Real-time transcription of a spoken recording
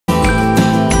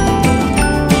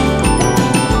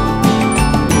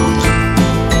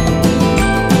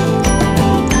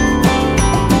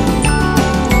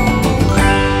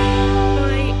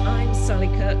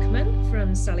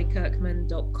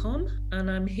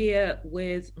here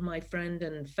with my friend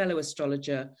and fellow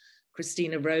astrologer,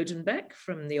 Christina Rodenbeck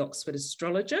from the Oxford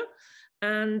Astrologer.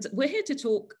 And we're here to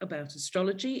talk about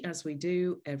astrology as we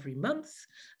do every month.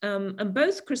 And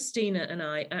both Christina and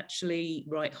I actually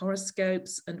write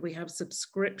horoscopes, and we have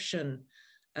subscription.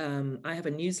 I have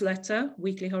a newsletter,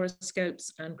 weekly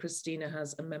horoscopes, and Christina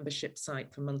has a membership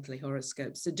site for monthly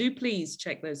horoscopes. So do please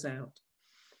check those out.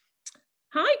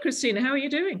 Hi, Christina, how are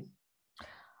you doing?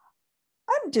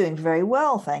 I'm doing very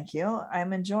well, thank you.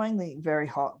 I'm enjoying the very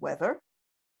hot weather.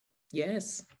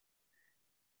 Yes.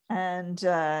 And,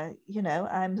 we're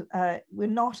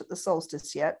not at the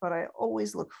solstice yet, but I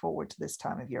always look forward to this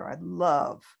time of year. I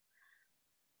love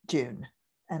June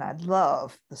and I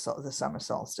love the summer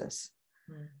solstice.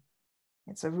 Mm.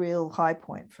 It's a real high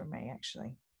point for me,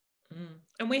 actually. Mm.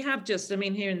 And we have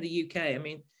here in the UK,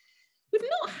 we've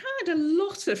not had a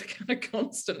lot of kind of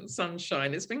constant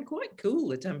sunshine. It's been quite cool,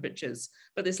 the temperatures.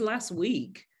 But this last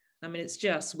week, it's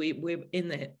just, we're in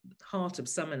the heart of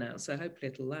summer now. So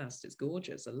hopefully it'll last. It's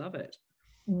gorgeous. I love it.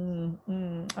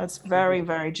 It's very,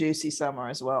 very juicy summer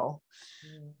as well.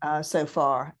 So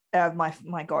far.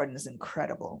 My garden is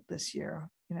incredible this year.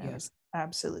 It's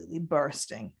absolutely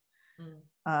bursting.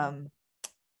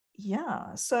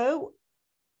 So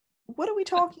what are we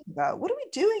talking about? What are we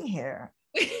doing here?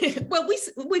 Well,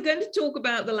 we're going to talk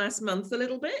about the last month a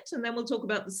little bit, and then we'll talk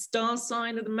about the star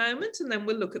sign of the moment, and then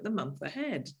we'll look at the month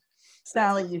ahead.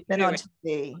 Sally, you've been on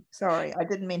TV. Sorry, I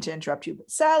didn't mean to interrupt you, but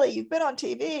Sally, you've been on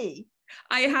TV.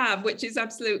 I have, which is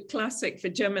absolute classic for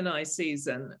Gemini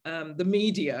season. The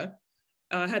media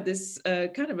had this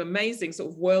kind of amazing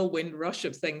sort of whirlwind rush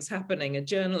of things happening. A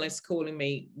journalist calling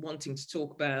me wanting to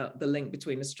talk about the link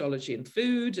between astrology and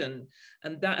food, and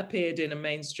that appeared in a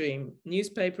mainstream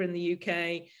newspaper in the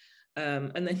UK.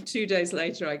 And then 2 days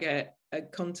later, I get a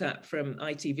contact from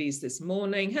ITV's This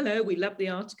Morning. Hello, we love the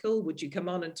article. Would you come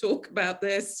on and talk about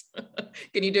this?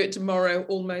 Can you do it tomorrow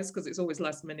almost? Because it's always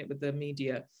last minute with the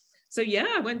media. So yeah,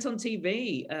 I went on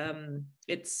TV.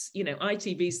 It's,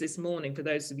 ITV's This Morning, for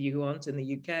those of you who aren't in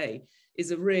the UK,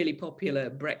 is a really popular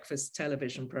breakfast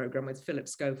television program with Philip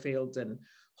Schofield and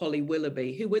Holly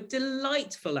Willoughby, who were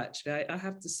delightful, actually. I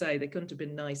have to say, they couldn't have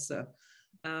been nicer.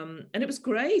 And it was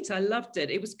great. I loved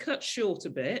it. It was cut short a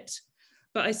bit,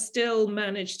 but I still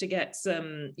managed to get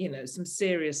some, some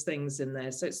serious things in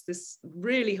there. So it's this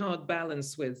really hard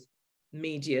balance with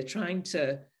media, trying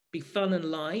to be fun and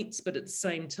light, but at the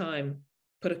same time,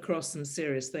 put across some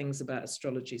serious things about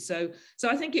astrology. So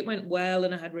I think it went well,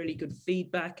 and I had really good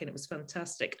feedback, and it was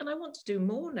fantastic. And I want to do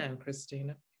more now,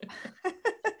 Christina.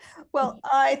 Well,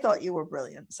 I thought you were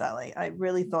brilliant, Sally. I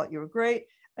really thought you were great,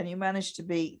 and you managed to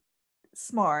be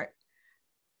smart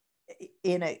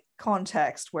in a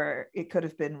context where it could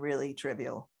have been really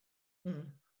trivial.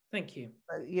 Thank you.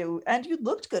 You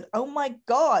looked good. Oh my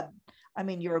God.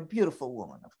 You're a beautiful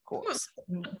woman, of course,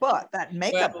 but that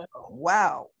makeup,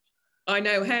 wow. I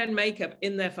know, hair and makeup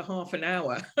in there for half an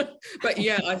hour. But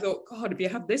yeah, I thought, God, if you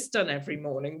have this done every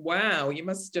morning, wow, you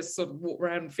must just sort of walk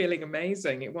around feeling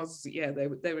amazing. It was, they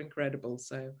were incredible.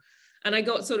 So, and I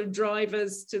got sort of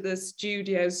drivers to the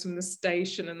studios from the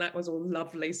station, and that was all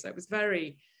lovely. So it was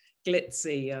very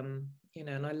glitzy,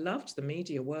 and I loved the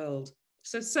media world.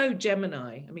 So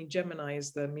Gemini. Gemini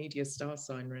is the media star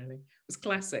sign, really. It was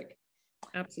classic.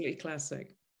 Absolutely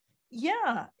classic.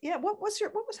 Yeah. What was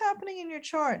happening in your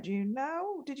chart? Do you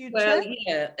know? Did you check?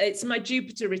 Yeah, it's my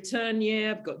Jupiter return year.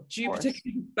 I've got Jupiter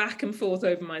back and forth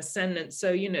over my ascendant.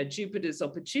 So, Jupiter's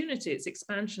opportunity, its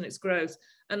expansion, its growth.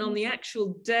 And on the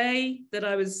actual day that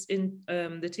I was in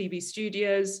the TV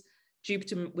studios,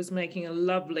 Jupiter was making a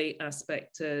lovely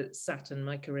aspect to Saturn,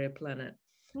 my career planet.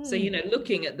 So,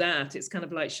 looking at that, it's kind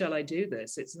of like, shall I do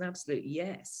this? It's an absolute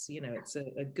yes. It's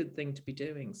a good thing to be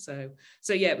doing. So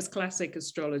yeah, it was classic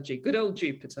astrology. Good old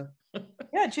Jupiter.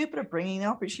 Yeah, Jupiter bringing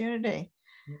opportunity.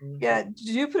 Yeah,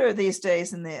 Jupiter these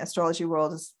days in the astrology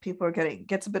world is people are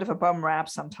gets a bit of a bum rap.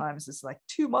 Sometimes it's like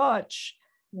too much,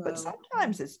 but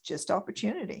sometimes it's just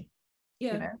opportunity.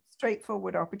 Yeah,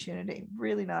 straightforward opportunity.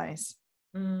 Really nice.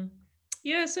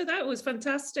 Yeah, so that was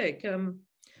fantastic. And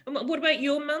what about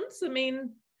your month?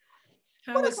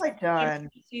 How what have I done?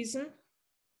 Season?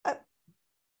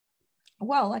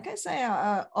 Well, like I say,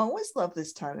 I always love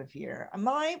this time of year.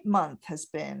 My month has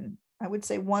been, I would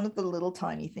say, one of the little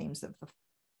tiny themes of the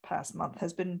past month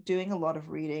has been doing a lot of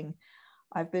reading.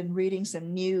 I've been reading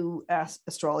some new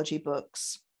astrology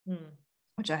books,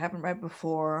 which I haven't read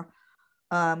before,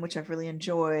 which I've really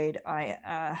enjoyed. I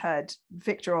had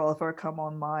Victor Oliver come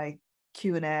on my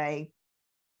Q&A,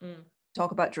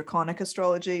 talk about draconic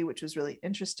astrology, which was really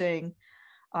interesting.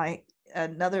 I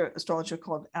another astrologer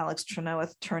called Alex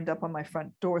Trenoeth turned up on my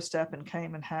front doorstep and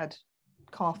came and had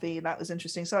coffee. That was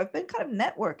interesting. So I've been kind of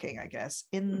networking, I guess,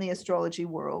 in the astrology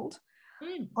world,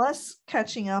 plus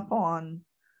catching up on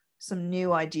some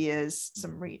new ideas,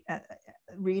 some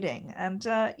reading. And,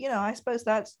 I suppose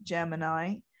that's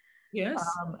Gemini. Yes.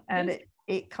 And Yes.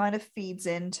 it kind of feeds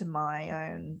into my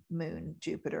own moon,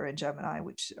 Jupiter and Gemini,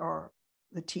 which are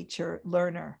the teacher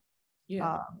learner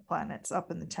planets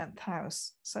up in the 10th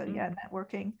house. So yeah,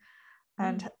 networking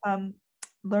and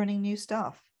learning new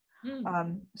stuff.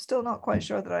 Still not quite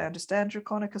sure that I understand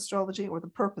draconic astrology or the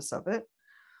purpose of it.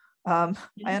 I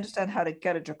understand how to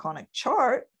get a draconic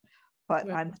chart, but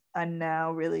I'm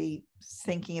now really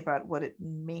thinking about what it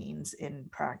means in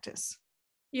practice.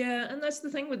 Yeah, and that's the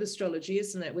thing with astrology,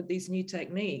 isn't it? With these new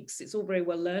techniques, it's all very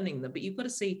well learning them, but you've got to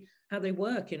see how they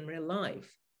work in real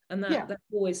life. And that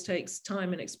always takes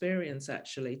time and experience,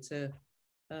 actually, to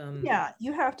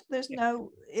you have to,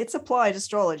 it's applied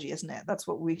astrology, isn't it? That's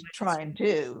what we try and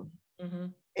do,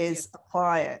 is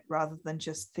apply it rather than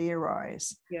just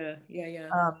theorize.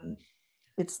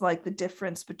 It's like the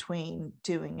difference between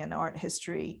doing an art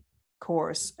history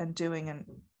course and doing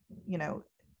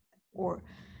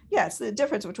it's the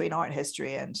difference between art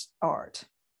history and art.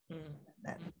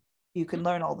 You can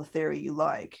learn all the theory you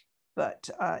like, but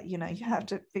you have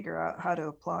to figure out how to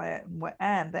apply it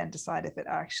and then decide if it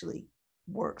actually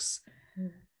works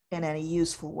in any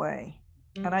useful way.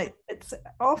 And it's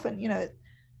often,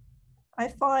 I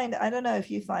find, I don't know if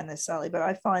you find this, Sally, but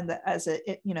I find that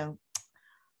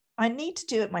I need to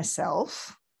do it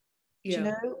myself.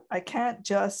 I can't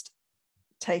just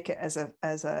take it as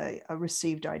a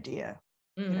received idea.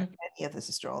 Any of this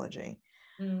astrology.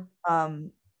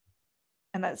 And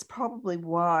that's probably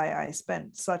why I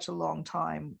spent such a long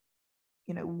time,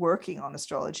 working on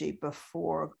astrology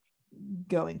before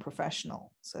going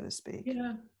professional, so to speak.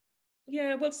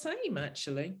 Well, same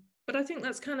actually, but I think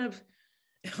that's kind of,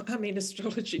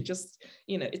 astrology just,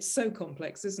 it's so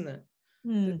complex, isn't it?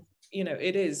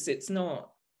 It is, it's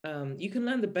not, you can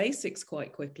learn the basics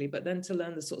quite quickly, but then to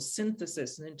learn the sort of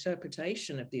synthesis and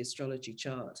interpretation of the astrology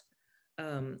chart,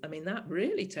 that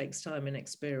really takes time and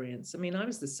experience. I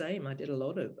was the same. I did a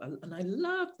lot of, and I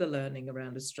love the learning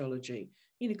around astrology,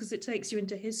 because it takes you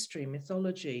into history,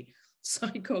 mythology,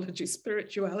 psychology,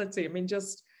 spirituality.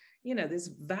 Just, this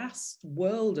vast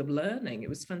world of learning. It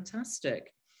was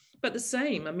fantastic. But the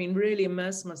same, really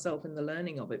immerse myself in the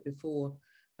learning of it before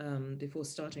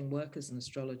starting work as an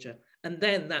astrologer. And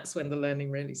then that's when the learning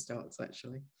really starts,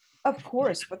 actually. Of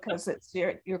course, because it's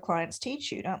your clients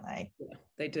teach you, don't they? Yeah,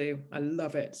 they do. I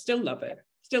love it. Still love it.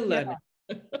 Still learning.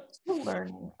 Still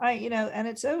learning. And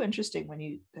it's so interesting when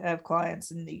you have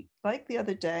clients like the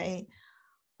other day,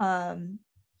 I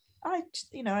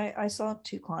saw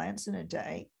 2 clients in a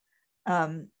day,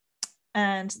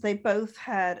 and they both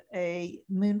had a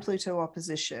Moon Pluto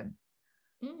opposition,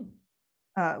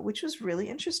 which was really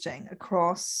interesting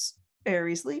across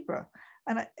Aries Libra.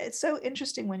 And it's so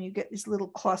interesting when you get these little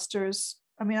clusters.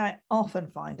 I often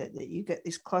find it that you get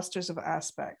these clusters of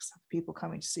aspects of people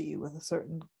coming to see you with a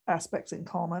certain aspects in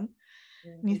common.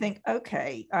 And you think,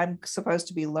 okay, I'm supposed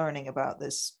to be learning about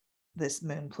this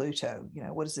Moon Pluto.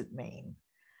 What does it mean?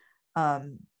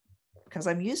 Because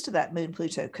I'm used to that Moon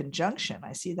Pluto conjunction.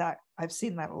 I've seen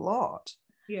that a lot.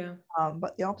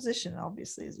 But the opposition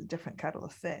obviously is a different kettle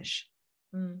of fish.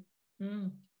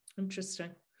 Interesting.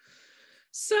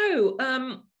 So,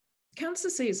 Cancer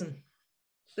season.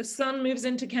 The sun moves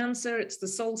into Cancer. It's the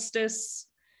solstice.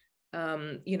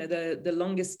 The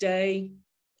longest day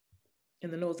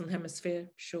in the Northern Hemisphere,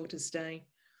 shortest day.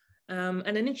 And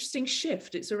an interesting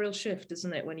shift. It's a real shift,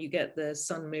 isn't it? When you get the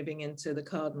sun moving into the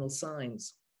cardinal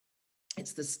signs.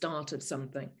 It's the start of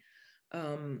something.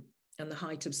 And the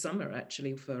height of summer,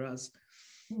 actually, for us.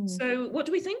 So what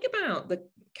do we think about the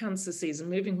Cancer season,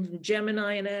 moving from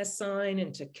Gemini, an air sign,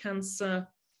 into Cancer,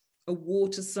 a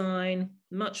water sign,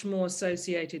 much more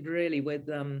associated really with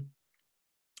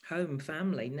home,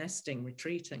 family, nesting,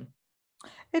 retreating?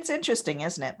 It's interesting,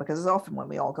 isn't it? Because it's often when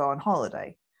we all go on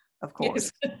holiday, of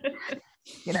course.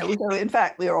 In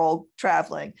fact, we are all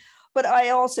traveling. But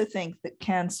I also think that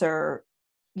Cancer,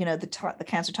 the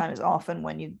Cancer time is often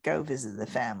when you go visit the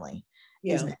family.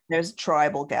 Isn't it? There's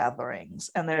tribal gatherings,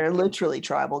 and there are literally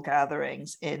tribal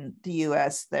gatherings. In the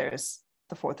US, there's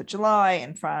the 4th of July.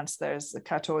 In France, there's the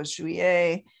 14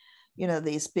 Juillet,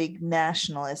 these big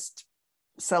nationalist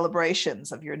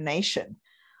celebrations of your nation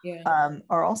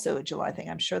are also a July thing.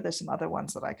 I'm sure there's some other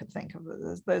ones that I could think of.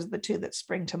 Those are the 2 that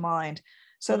spring to mind.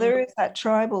 So there is that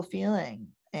tribal feeling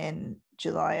in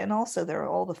July. And also there are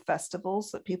all the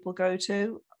festivals that people go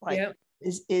to, like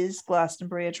Is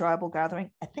Glastonbury a tribal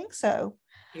gathering? I think so.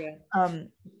 Yeah.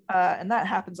 And that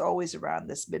happens always around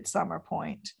this midsummer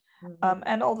point. Mm-hmm.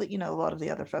 And all the, a lot of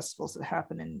the other festivals that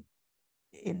happen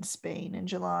in Spain in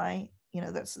July,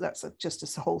 that's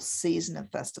just a whole season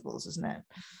of festivals, isn't it?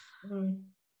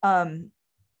 Mm.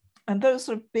 And those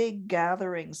sort of big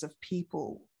gatherings of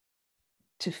people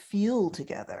to feel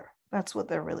together, that's what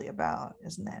they're really about,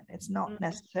 isn't it? It's not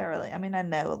necessarily, I mean, I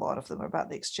know a lot of them are about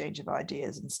the exchange of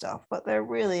ideas and stuff, but they're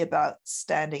really about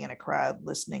standing in a crowd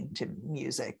listening to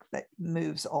music that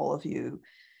moves all of you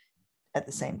at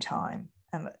the same time.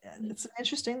 And it's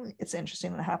interesting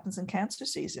that it happens in Cancer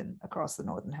season across the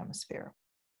Northern Hemisphere.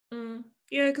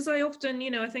 Yeah, because I often,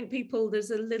 I think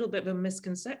there's a little bit of a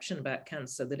misconception about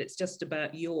Cancer, that it's just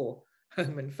about your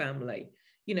home and family.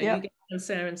 You get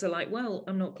Cancerians are like, well,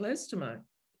 I'm not close to my,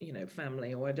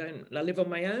 family, or I live on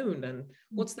my own. And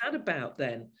what's that about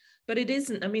then? But it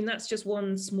isn't. I mean, that's just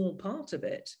one small part of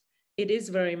it. It is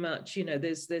very much,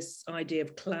 there's this idea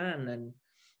of clan and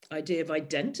idea of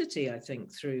identity, I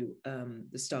think, through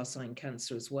the star sign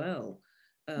Cancer as well.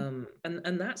 And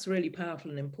that's really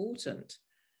powerful and important.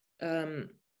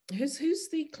 Who's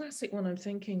the classic one I'm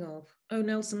thinking of? Oh,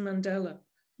 Nelson Mandela.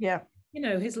 Yeah.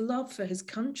 His love for his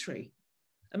country.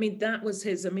 I mean, that was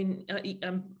his, I mean,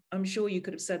 I'm sure you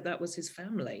could have said that was his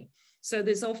family. So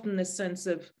there's often this sense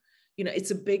of,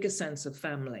 it's a bigger sense of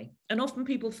family. And often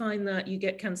people find that you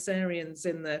get Cancerians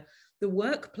in the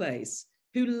workplace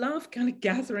who love kind of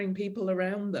gathering people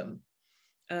around them,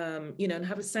 and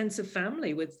have a sense of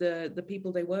family with the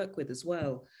people they work with as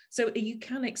well. So you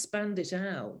can expand it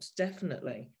out,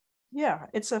 definitely. Yeah,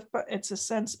 it's a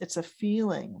sense, it's a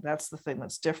feeling. That's the thing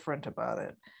that's different about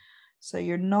it. So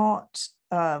you're not,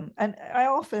 and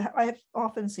I've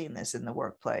often seen this in the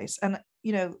workplace, and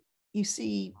you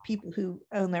see people who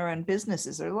own their own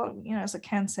businesses. There are a lot of, it's a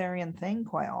Cancerian thing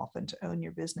quite often to own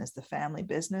your business, the family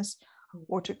business,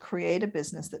 or to create a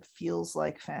business that feels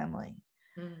like family.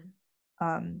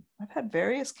 I've had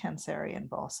various Cancerian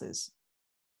bosses.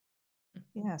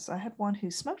 Yes, I had one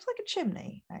who smoked like a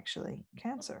chimney, actually,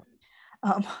 Cancer.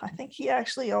 I think he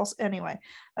actually also, anyway,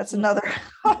 that's another,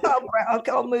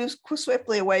 I'll move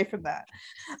swiftly away from that.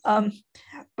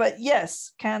 But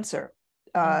yes, Cancer,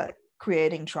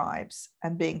 creating tribes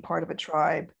and being part of a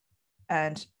tribe,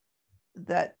 and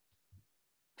that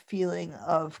feeling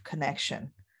of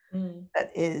connection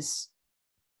that is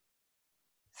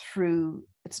through,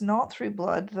 it's not through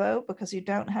blood though, because you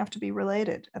don't have to be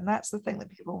related. And that's the thing that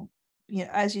people,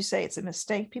 as you say, it's a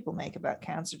mistake people make about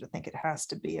Cancer to think it has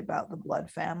to be about the blood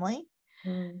family.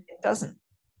 It doesn't.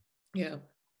 Yeah.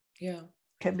 It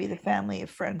can be the family of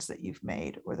friends that you've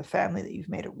made, or the family that you've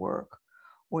made at work,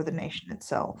 or the nation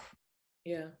itself.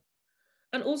 Yeah.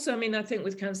 And also, I mean, I think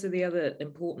with Cancer, the other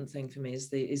important thing for me is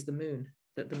the moon,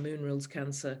 that the moon rules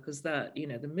Cancer, because that,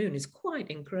 the moon is quite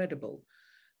incredible.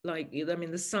 Like, I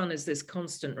mean, the sun is this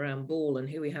constant round ball, and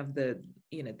here we have the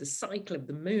cycle of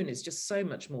the moon is just so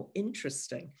much more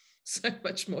interesting, so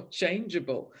much more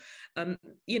changeable.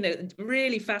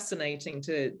 Really fascinating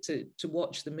to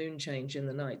watch the moon change in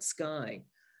the night sky,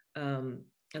 and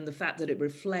the fact that it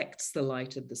reflects the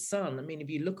light of the sun. I mean, if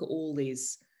you look at all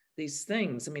these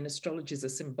things, I mean, astrology is a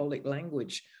symbolic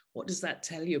language. What does that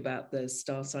tell you about the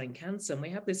star sign Cancer? And we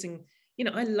have this in,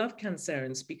 I love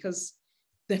Cancerians because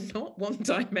they're not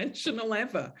one-dimensional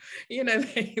ever.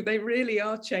 They really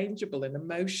are changeable and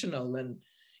emotional, and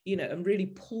and really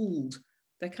pulled.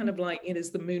 They're kind of like,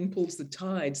 as the moon pulls the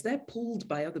tides, they're pulled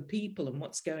by other people and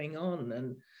what's going on,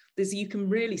 and you can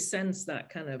really sense that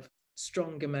kind of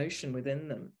strong emotion within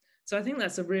them. So I think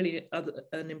that's a really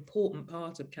an important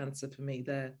part of Cancer for me.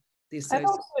 There, the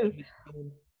association.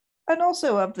 And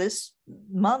also of this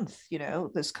month,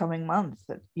 this coming month,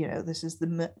 that this is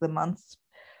the month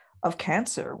of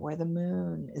Cancer, where the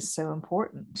moon is so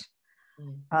important.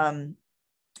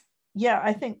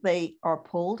 I think they are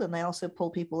pulled, and they also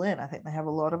pull people in. I think they have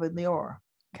a lot of allure,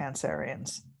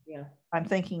 Cancerians. Yeah. I'm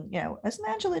thinking, isn't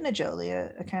Angelina Jolie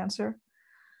a Cancer?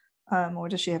 Or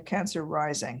does she have Cancer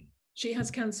rising? She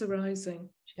has Cancer rising.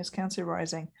 She has Cancer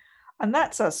rising. And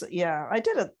that's us. Yeah. I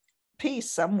did a piece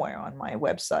somewhere on my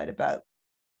website about,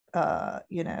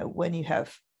 when you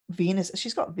have Venus,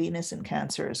 she's got Venus in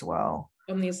Cancer as well.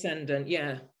 On the ascendant,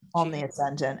 yeah. On the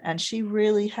ascendant, and she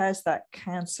really has that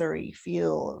Cancer-y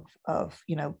feel of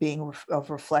being of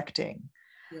reflecting.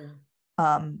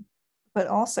 Yeah. But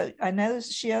also, I know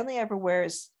she only ever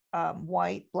wears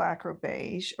white, black, or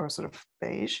beige, or sort of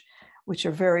beige, which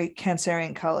are very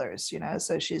Cancerian colors.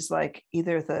 So she's like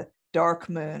either the dark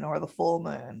moon or the full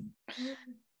moon.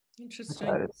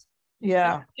 Interesting.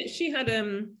 Yeah.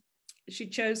 she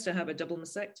chose to have a double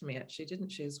mastectomy, actually, didn't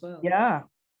she, as well? Yeah,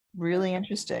 really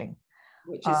interesting.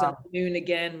 Which is a moon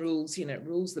again rules, you know, it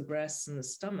rules the breasts and the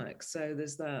stomach. So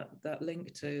there's that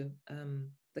link to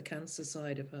the cancer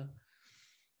side of her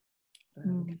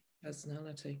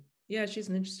personality. Yeah, she's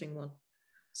an interesting one.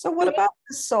 So what about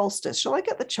the solstice? Shall I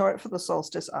get the chart for the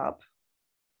solstice up?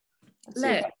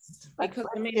 Let's because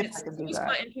I mean it's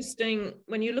quite interesting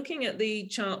when you're looking at the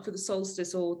chart for the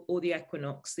solstice or the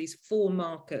equinox, these 4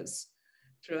 markers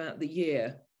throughout the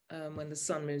year when the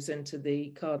sun moves into the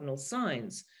cardinal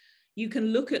signs. You can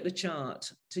look at the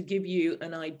chart to give you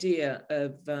an idea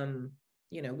of,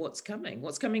 you know, what's coming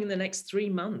in the next 3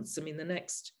 months. I mean, the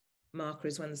next marker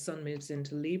is when the sun moves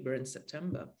into Libra in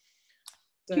September.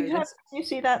 So can you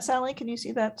see that, Sally? Can you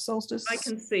see that solstice? I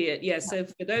can see it, yeah. So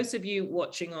for those of you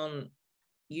watching on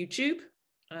YouTube,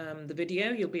 the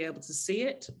video, you'll be able to see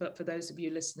it. But for those of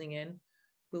you listening in,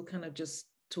 we'll kind of just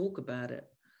talk about it.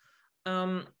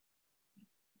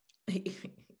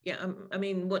 Yeah, I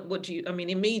mean, what do you, I mean,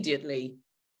 immediately,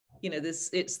 you know,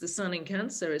 it's the sun in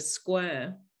Cancer is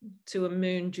square to a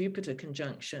moon Jupiter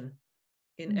conjunction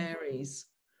in Aries.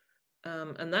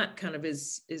 And that kind of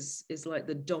is like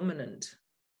the dominant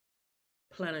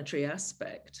planetary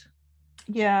aspect.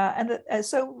 Yeah, and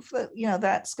so you know,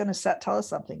 that's going to tell us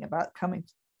something about coming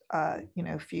you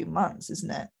know, few months,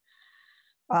 isn't it?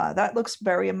 That looks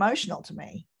very emotional to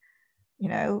me, you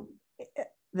know.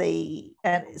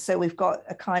 And so we've got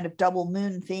a kind of double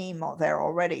moon theme there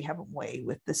already, haven't we,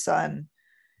 with the sun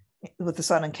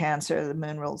in Cancer, the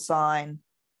moon ruled sign,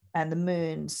 and the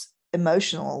moon's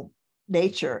emotional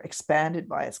nature expanded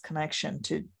by its connection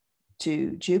to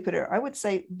Jupiter. I would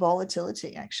say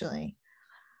volatility, actually,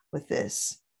 with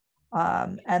this,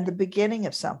 and the beginning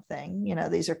of something. You know,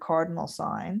 these are cardinal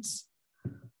signs.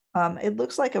 It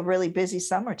looks like a really busy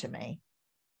summer to me.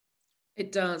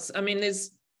 It does. I mean,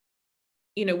 there's,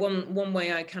 you know, one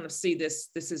way I kind of see this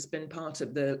has been part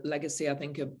of the legacy, I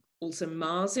think, of also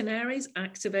Mars in Aries,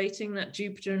 activating that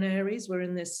Jupiter in Aries. We're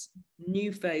in this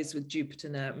new phase with Jupiter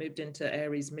now. It moved into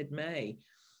Aries mid-May.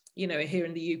 You know, here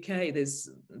in the UK, there's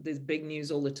big news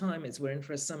all the time. We're in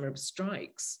for a summer of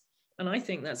strikes. And I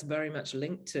think that's very much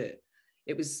linked to it.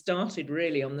 It was started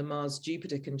really on the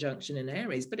Mars-Jupiter conjunction in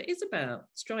Aries, but it is about,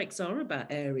 strikes are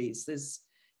about Aries. There's,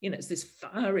 you know, it's this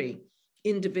fiery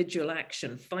individual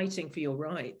action, fighting for your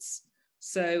rights.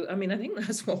 So, I mean, I think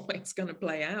that's what it's going to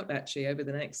play out actually over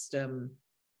the next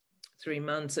 3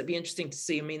 months. It'd be interesting to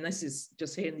see. I mean, this is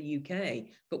just here in the UK,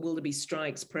 but will there be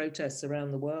strikes, protests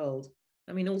around the world?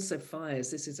 I mean, also fires.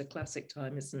 This is a classic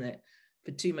time, isn't it,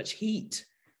 for too much heat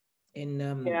in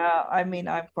yeah, I mean,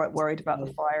 I'm quite worried about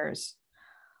the fires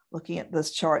looking at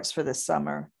those charts for this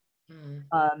summer.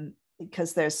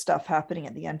 Because there's stuff happening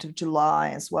at the end of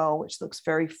July as well, which looks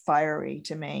very fiery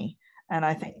to me. And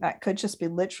I think that could just be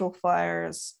literal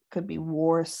fires, could be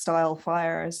war style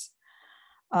fires,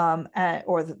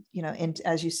 or the, you know,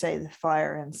 as you say, the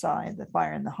fire inside, the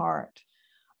fire in the heart.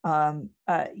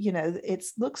 You know, it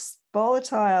looks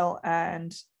volatile,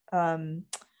 and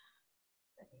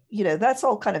you know, that's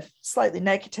all kind of slightly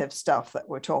negative stuff that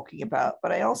we're talking about.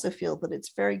 But I also feel that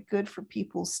it's very good for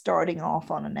people starting off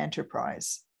on an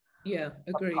enterprise. Yeah,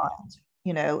 agreed.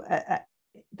 You know,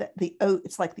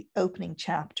 it's like the opening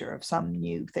chapter of some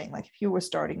new thing. Like if you were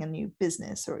starting a new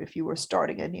business, or if you were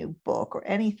starting a new book, or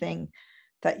anything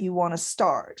that you want to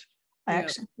start, I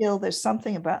actually feel there's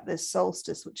something about this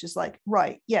solstice which is like,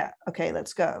 right, yeah, okay,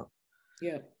 let's go.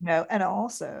 Yeah. You know, and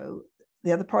also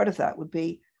the other part of that would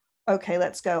be, okay,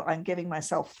 let's go. I'm giving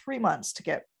myself 3 months to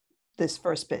get this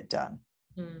first bit done.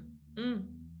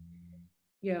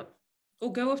 Yeah.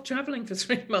 Or go off traveling for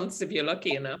 3 months if you're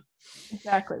lucky enough.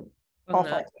 Exactly. Off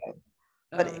I go.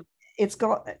 But it's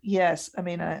got, yes, I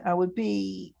mean, I would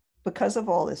be, because of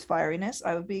all this fieriness,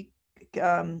 I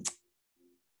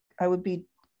would be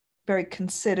very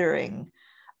considering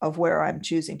of where I'm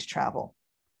choosing to travel.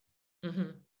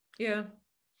 Yeah.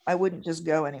 I wouldn't just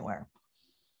go anywhere.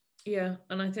 Yeah.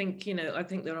 And I think, you know, I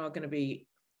think there are going to be,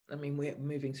 I mean, we're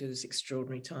moving through this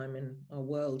extraordinary time in our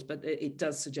world, but it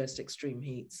does suggest extreme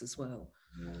heats as well.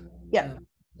 Yeah.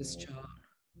 This chart.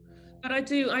 But I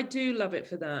do love it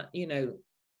for that, you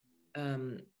know,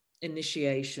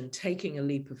 initiation, taking a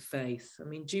leap of faith. I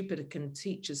mean, Jupiter can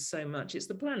teach us so much. It's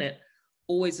the planet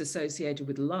always associated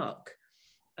with luck.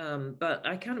 But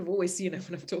I kind of always, you know,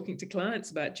 when I'm talking to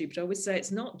clients about Jupiter, I always say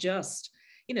it's not just,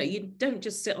 you know, you don't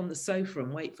just sit on the sofa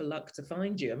and wait for luck to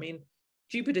find you. I mean,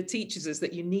 Jupiter teaches us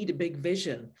that you need a big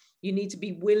vision. You need to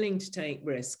be willing to take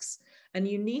risks, and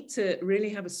you need to really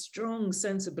have a strong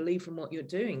sense of belief in what you're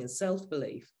doing and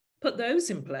self-belief. Put those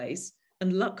in place,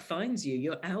 and luck finds you.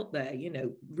 You're out there, you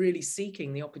know, really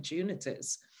seeking the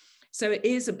opportunities. So it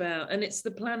is about, and it's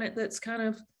the planet that's kind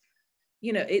of,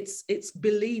 you know, it's there's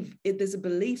a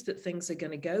belief that things are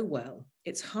going to go well.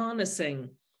 It's harnessing,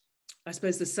 I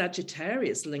suppose, the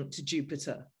Sagittarius link to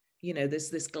Jupiter. You know, there's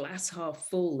this glass half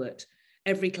full, that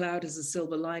every cloud has a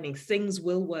silver lining, things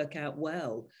will work out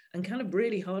well, and kind of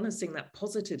really harnessing that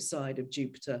positive side of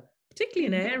Jupiter, particularly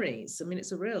in Aries. I mean,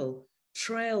 it's a real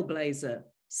trailblazer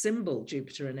symbol,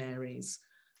 Jupiter in Aries.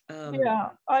 Yeah,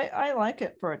 I like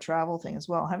it for a travel thing as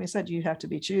well. Having said, you have to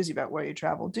be choosy about where you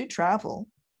travel. Do travel,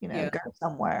 you know, Yeah. go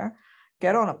somewhere,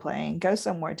 get on a plane, go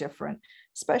somewhere different,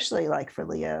 especially like for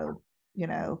Leo, you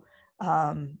know,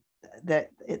 that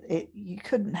you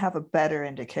couldn't have a better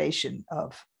indication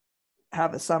of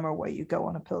have a summer where you go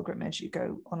on a pilgrimage, you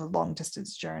go on a long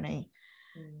distance journey,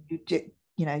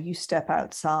 you know, you step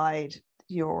outside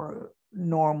your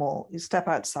normal, you step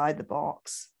outside the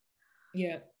box.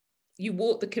 Yeah. You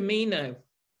walk the Camino.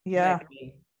 Yeah.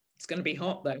 Maybe. It's going to be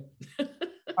hot though.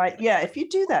 Right. Yeah. If you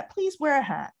do that, please wear a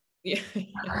hat. Yeah.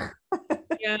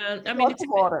 Yeah. I mean, Lots of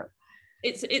water.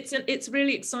 It's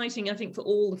really exciting, I think, for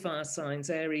all the fire signs,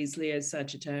 Aries, Leo,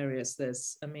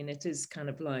 Sagittarius. I mean, it is kind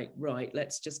of like, right,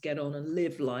 let's just get on and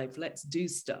live life. Let's do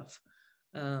stuff.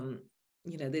 You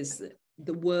know,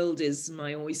 the world is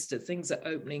my oyster. Things are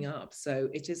opening up. So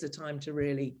it is a time to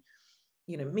really,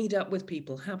 you know, meet up with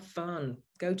people, have fun,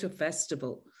 go to a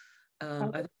festival.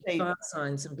 I think fire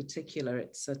signs in particular,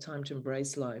 it's a time to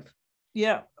embrace life.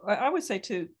 Yeah, I would say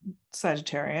to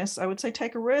Sagittarius, I would say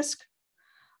take a risk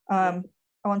on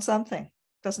something.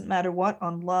 Doesn't matter what,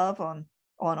 on love, on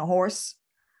a horse,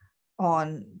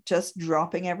 on just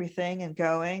dropping everything and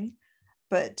going.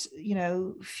 But, you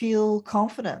know, feel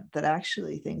confident that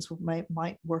actually things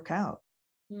might work out,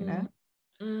 you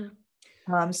know?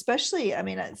 Especially, I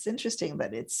mean, it's interesting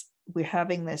that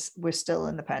we're still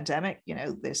in the pandemic, you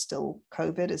know, there's still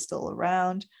COVID is still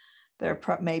around. There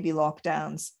may be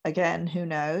lockdowns again, who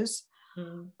knows?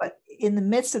 But in the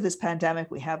midst of this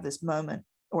pandemic, we have this moment,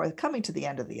 or coming to the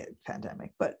end of the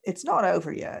pandemic, but it's not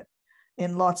over yet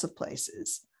in lots of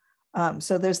places.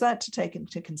 So there's that to take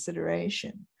into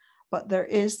consideration. But there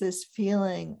is this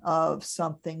feeling of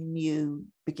something new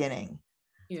beginning.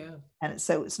 Yeah. And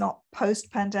so it's not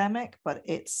post-pandemic, but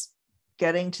it's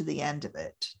getting to the end of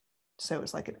it. So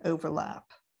it's like an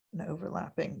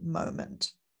overlapping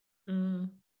moment.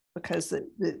 Because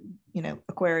the you know,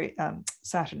 Aquarius,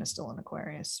 Saturn is still in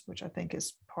Aquarius, which I think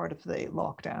is part of the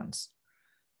lockdowns.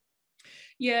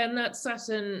 Yeah, and that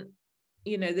Saturn,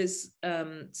 you know, this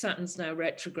Saturn's now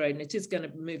retrograde, and it is going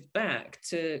to move back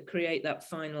to create that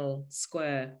final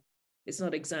square. It's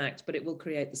not exact, but it will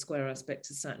create the square aspect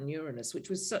to Saturn Uranus, which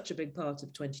was such a big part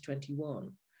of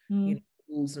 2021. You know,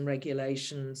 rules and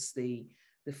regulations, the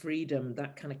freedom,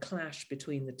 that kind of clash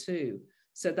between the two.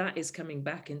 So that is coming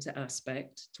back into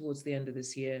aspect towards the end of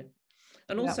this year.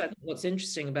 And also, I think what's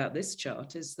interesting about this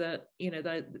chart is that, you know,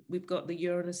 that we've got the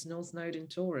Uranus North Node in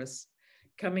Taurus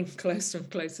coming closer and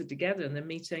closer together, and they're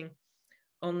meeting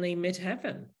on the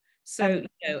midheaven. So,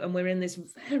 you know, and we're in this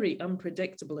very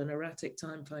unpredictable and erratic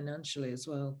time financially as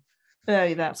well.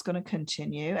 That's going to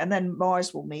continue. And then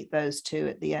Mars will meet those two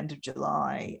at the end of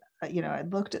July. You know, I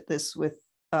looked at this with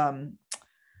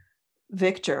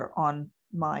Victor on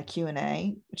my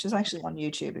Q&A, which is actually on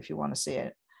YouTube if you want to see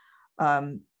it.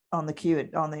 On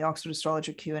the Oxford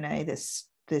Astrologer Q&A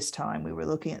this time, we were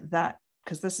looking at that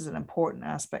because this is an important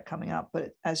aspect coming up.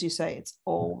 But as you say, it's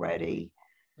already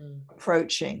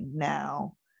approaching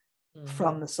now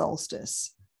from the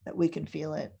solstice that we can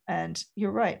feel it. And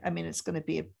you're right. I mean, it's going to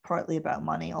be partly about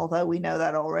money, although we know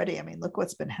that already. I mean, look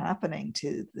what's been happening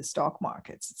to the stock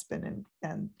markets. It's been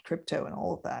and crypto and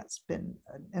all of that. It's been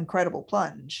an incredible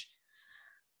plunge.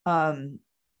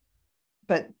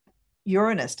 But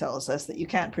Uranus tells us that you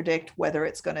can't predict whether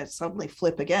it's going to suddenly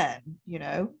flip again, you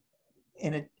know,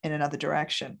 in another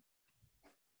direction.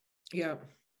 Yeah.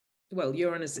 Well,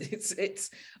 Uranus, it's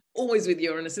always with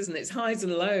Uranus, isn't it? It's highs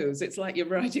and lows. It's like you're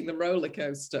riding the roller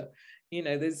coaster. You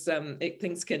know, there's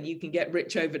you can get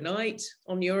rich overnight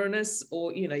on Uranus,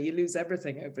 or, you know, you lose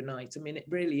everything overnight. I mean, it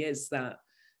really is that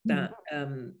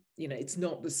you know, it's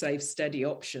not the safe, steady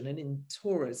option. And in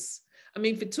Taurus, I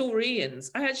mean, for Taurians,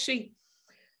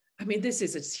 this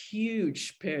is a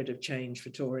huge period of change for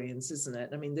Taurians, isn't it?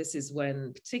 I mean, this is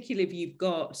when, particularly if you've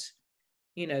got,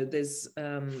 you know, there's,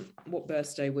 what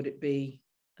birthday would it be?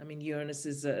 I mean, Uranus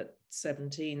is at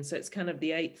 17, so it's kind of the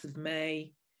 8th of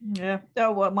May. Yeah.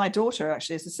 Oh, well, my daughter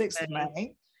actually is the 6th of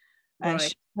May. And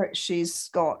right. she's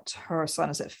got, her son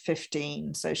is at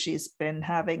 15, so she's been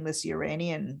having this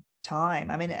Uranian time.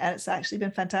 I mean, and it's actually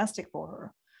been fantastic for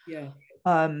her. Yeah.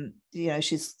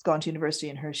 She's gone to university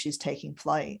and she's taking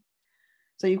flight.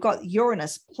 So you've got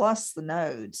Uranus plus the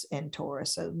nodes in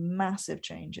Taurus, so massive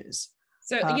changes.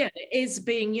 So yeah, it is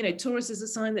being, Taurus is a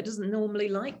sign that doesn't normally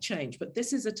like change, but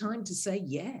this is a time to say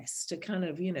yes, to kind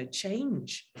of,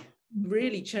 change,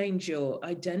 really change your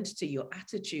identity, your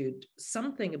attitude,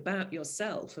 something about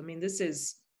yourself. I mean, this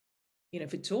is,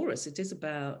 for Taurus, it is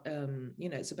about,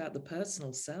 it's about the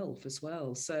personal self as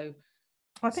well. So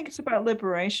I think it's about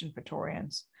liberation for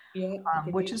Taurians,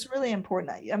 which is really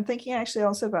important. I'm thinking actually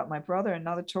also about my brother,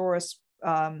 another Taurus.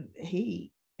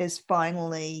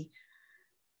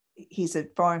 He's a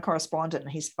foreign correspondent,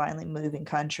 and he's finally moving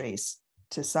countries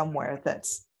to somewhere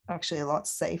that's actually a lot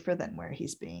safer than where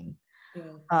he's been.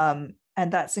 Yeah.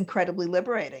 And that's incredibly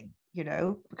liberating,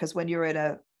 because when you're in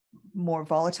a more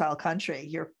volatile country,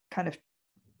 you're kind of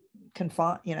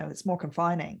confined, it's more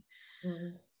confining.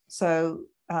 Mm-hmm. So,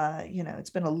 it's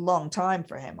been a long time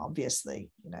for him,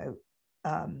 obviously,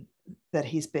 that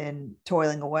he's been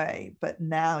toiling away, but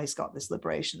now he's got this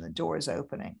liberation, the door is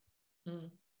opening.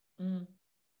 Mm-hmm.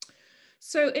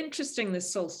 So interesting,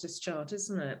 this solstice chart,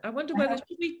 isn't it? I wonder whether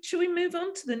should we move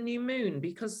on to the new moon,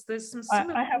 because there's some.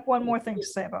 I have one more thing to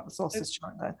say about the solstice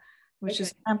chart, though, which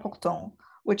is important,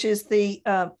 which is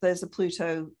there's a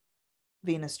Pluto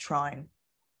Venus trine,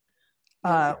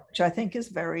 which I think is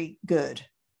very good.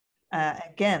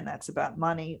 Again, that's about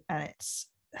money, and it's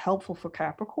helpful for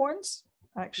Capricorns.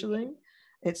 Actually,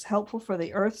 it's helpful for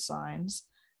the Earth signs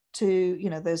to,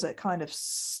 there's a kind of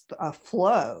a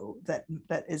flow that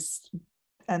is.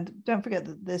 And don't forget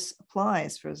that this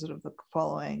applies for sort of the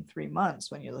following 3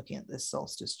 months when you're looking at this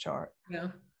solstice chart.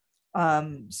 Yeah.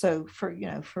 So for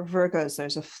Virgos,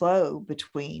 there's a flow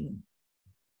between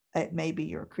it may be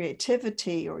your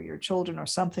creativity or your children or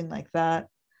something like that,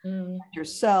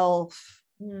 yourself,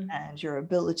 and your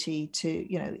ability to,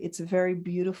 it's a very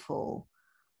beautiful,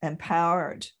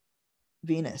 empowered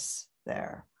Venus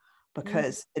there,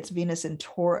 because it's Venus in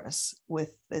Taurus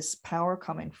with this power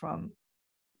coming from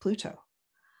Pluto.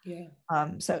 Yeah.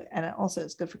 So, and also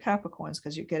it's good for Capricorns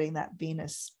because you're getting that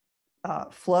Venus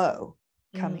flow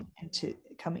coming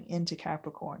into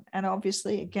Capricorn. And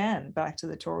obviously, again, back to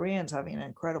the Taurians having an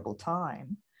incredible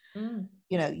time.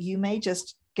 You may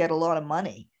just get a lot of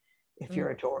money if you're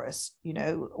a Taurus,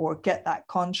 or get that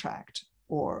contract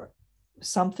or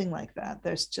something like that.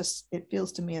 It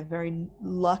feels to me a very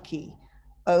lucky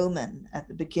omen at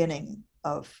the beginning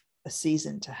of a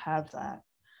season to have that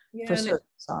for certain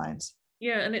signs.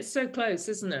 Yeah, and it's so close,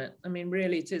 isn't it? I mean,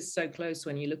 really, it is so close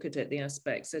when you look at it, the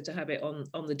aspects. So to have it on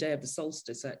the day of the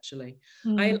solstice, actually.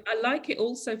 I like it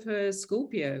also for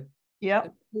Scorpio. Yeah.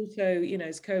 Pluto,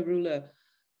 is co-ruler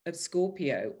of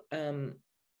Scorpio.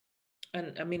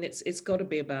 And I mean, it's got to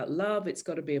be about love. It's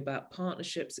got to be about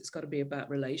partnerships. It's got to be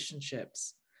about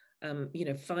relationships.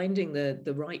 Finding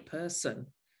the right person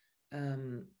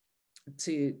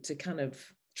to kind of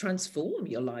transform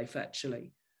your life,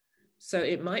 actually. So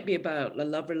it might be about a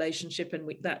love relationship, and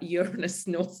with that Uranus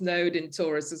North Node in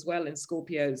Taurus as well in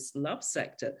Scorpio's love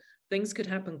sector, things could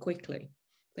happen quickly.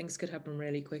 Things could happen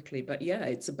really quickly. But yeah,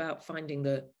 it's about finding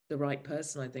the right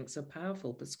person, I think. So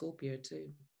powerful for Scorpio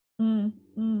too.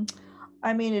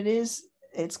 I mean,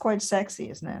 it's quite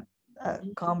sexy, isn't it?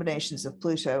 Combinations of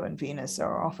Pluto and Venus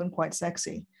are often quite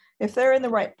sexy if they're in the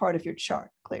right part of your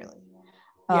chart, clearly.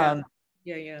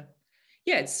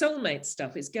 Yeah, it's soulmate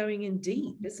stuff. It's going in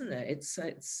deep, isn't it? It's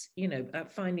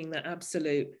finding that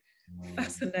absolute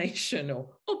fascination or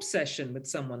obsession with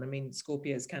someone. I mean,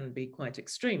 Scorpios can be quite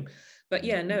extreme, but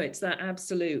yeah, no, it's that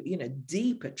absolute,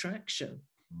 deep attraction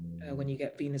when you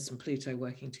get Venus and Pluto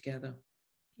working together.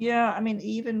 Yeah, I mean,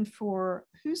 even for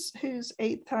whose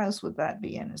 8th house would that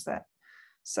be in? Is that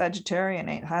Sagittarian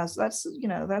 8th house? That's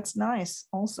nice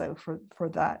also for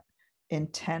that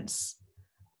intense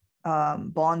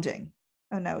bonding.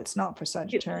 Oh no, it's not for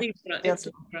Sagittarius.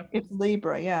 It's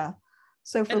Libra, yeah.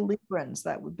 So for Librans,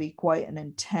 that would be quite an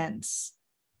intense,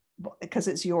 because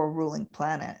it's your ruling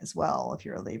planet as well, if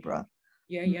you're a Libra.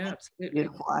 Yeah, absolutely.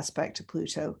 Beautiful aspect to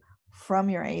Pluto from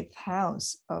your 8th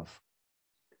house of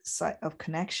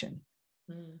connection.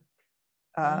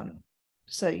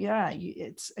 So yeah,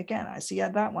 it's, again, I see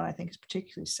that one I think is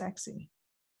particularly sexy.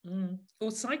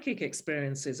 Or psychic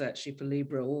experiences, actually, for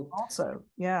Libra, or also,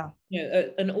 yeah,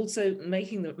 and also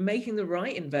making the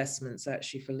right investments,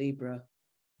 actually, for Libra.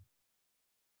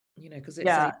 Because it's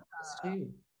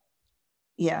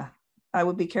yeah, I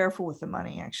would be careful with the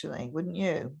money, actually, wouldn't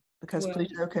you? Because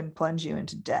Pluto can plunge you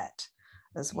into debt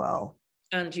as well.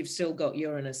 And you've still got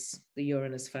Uranus, the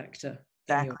Uranus factor.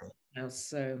 Exactly. In your house,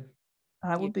 so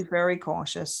I would be very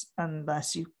cautious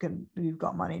unless you've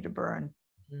got money to burn.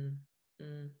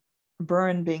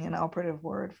 burn being an operative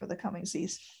word for the coming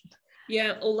season.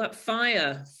 Yeah, all that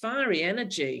fiery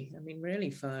energy. I mean, really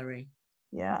fiery.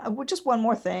 Yeah, just one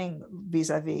more thing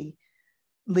vis-a-vis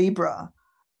Libra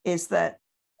is that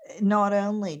not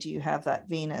only do you have that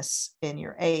Venus in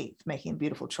your eighth making a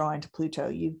beautiful trine to Pluto,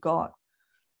 you've got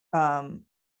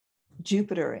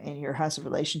Jupiter in your house of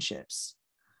relationships.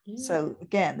 So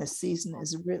again, this season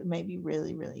is maybe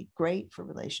really, really great for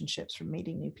relationships, for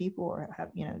meeting new people or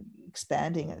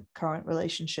expanding current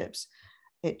relationships.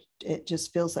 It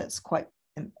just feels that it's quite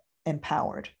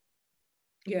empowered.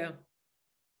 Yeah.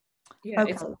 Yeah.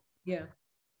 Okay. Yeah.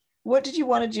 What did you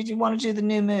want to do? Did you want to do the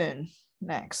new moon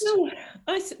next? No,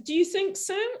 do you think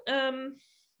so?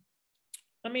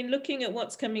 I mean, looking at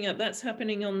what's coming up, that's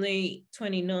happening on the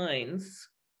 29th.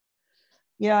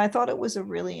 Yeah, I thought it was a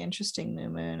really interesting new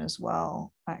moon as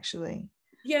well, actually.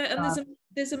 Yeah, and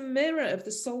there's a mirror of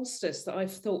the solstice that I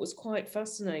thought was quite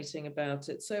fascinating about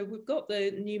it. So we've got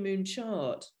the new moon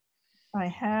chart. I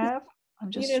have. I'm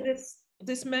just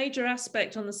this major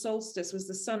aspect on the solstice was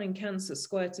the sun in Cancer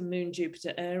square to moon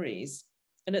Jupiter Aries.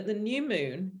 And at the new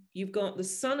moon, you've got the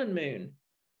sun and moon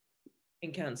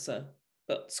in Cancer,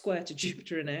 but square to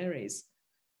Jupiter in Aries.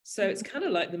 So it's kind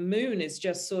of like the moon is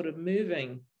just sort of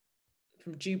moving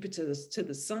from Jupiter to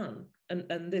the sun.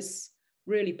 And this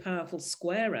really powerful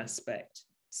square aspect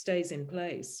stays in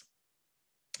place.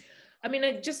 I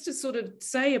mean, just to sort of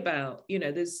say about,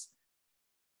 there's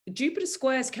Jupiter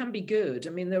squares can be good. I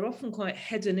mean, they're often quite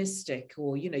hedonistic,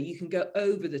 or, you can go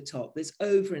over the top. There's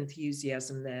over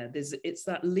enthusiasm there. It's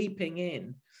that leaping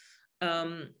in.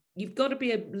 You've got to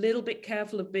be a little bit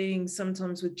careful of being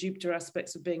sometimes with Jupiter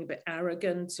aspects of being a bit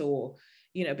arrogant or,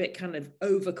 a bit kind of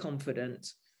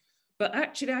overconfident. But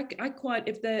actually, I quite,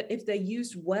 if they're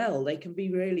used well, they can be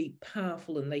really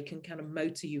powerful and they can kind of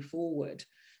motor you forward.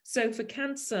 So for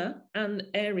Cancer and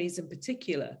Aries in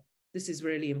particular, this is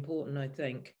really important, I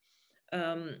think.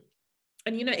 And,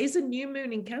 it's a new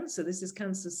moon in Cancer. This is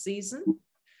Cancer season.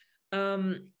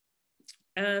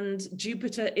 And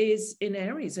Jupiter is in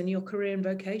Aries in your career and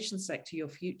vocation sector, your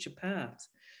future path.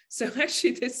 So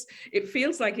actually it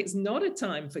feels like it's not a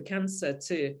time for Cancer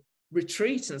to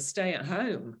retreat and stay at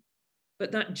home.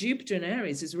 But that Jupiter in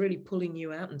Aries is really pulling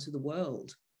you out into the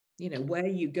world. Where are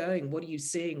you going? What are you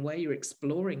seeing? Where you're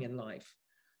exploring in life?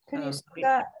 Can you see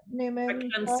that new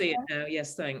moon? I can see it now.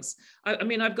 Yes, thanks. I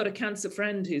mean, I've got a Cancer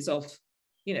friend who's off,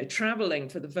 traveling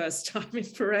for the first time in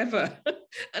forever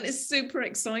and is super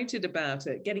excited about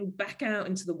it, getting back out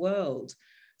into the world.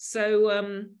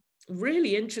 So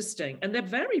really interesting. And they're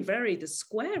the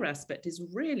square aspect is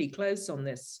really close on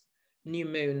this new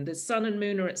moon. The sun and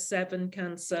moon are at 7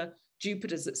 Cancer,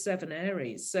 Jupiter's at 7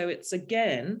 Aries. So it's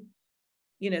again,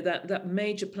 that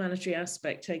major planetary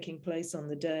aspect taking place on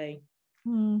the day.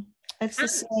 It's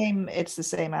the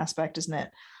same aspect, isn't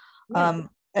it? Yeah.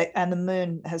 And the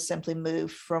moon has simply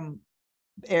moved from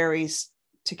Aries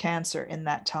to Cancer in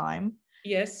that time.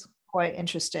 Yes. Quite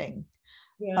interesting.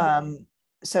 Yeah.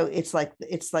 So it's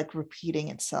like repeating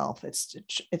itself.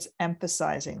 It's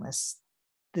emphasizing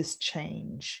this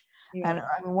change. Yeah.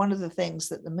 And one of the things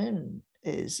that the moon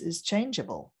is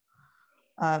changeable.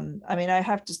 I mean, I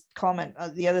have to comment,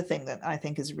 the other thing that I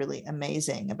think is really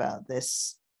amazing about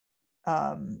this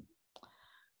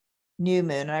new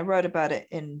moon, and I wrote about it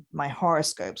in my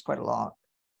horoscopes quite a lot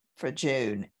for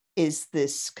June, is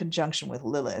this conjunction with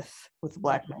Lilith, with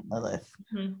Black Moon Lilith,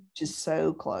 which is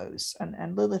so close.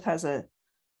 And Lilith has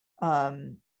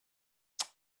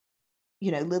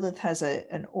Lilith has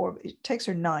an orbit. It takes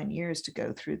her 9 years to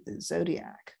go through the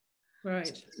zodiac. Right.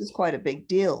 So this is quite a big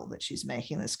deal that she's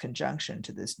making this conjunction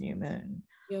to this new moon.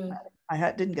 Yeah.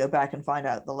 I didn't go back and find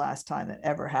out the last time it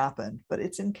ever happened, but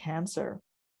it's in Cancer.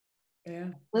 Yeah.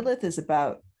 Lilith is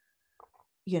about,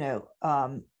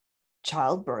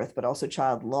 childbirth, but also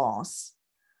child loss.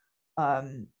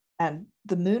 And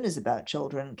the moon is about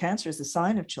children. Cancer is the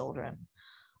sign of children.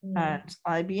 And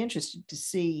I'd be interested to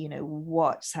see,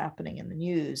 what's happening in the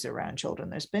news around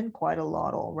children. There's been quite a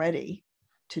lot already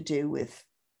to do with,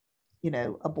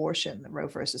 abortion, Roe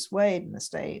versus Wade in the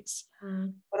States,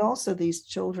 but also these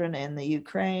children in the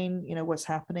Ukraine, what's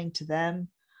happening to them.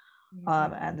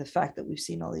 And the fact that we've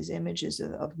seen all these images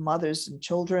of mothers and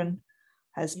children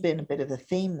has been a bit of a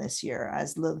theme this year,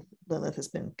 as Lilith has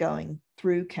been going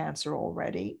through Cancer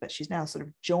already, but she's now sort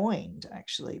of joined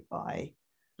actually by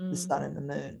the sun and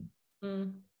the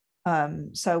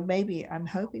moon. So maybe I'm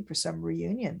hoping for some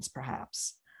reunions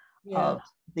perhaps of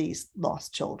these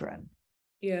lost children.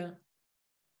 Yeah.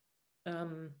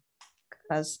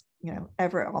 As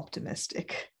ever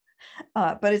optimistic.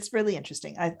 But it's really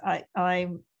interesting.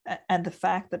 I'm and the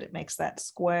fact that it makes that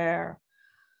square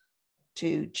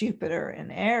to Jupiter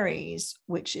in Aries,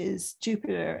 which is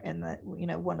Jupiter in the,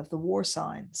 one of the war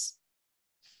signs.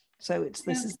 So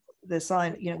this is the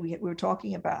sign, we were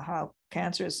talking about how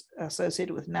Cancer is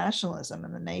associated with nationalism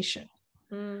and the nation.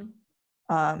 And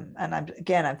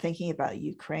I'm thinking about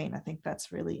Ukraine. I think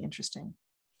that's really interesting.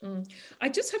 I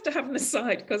just have to have an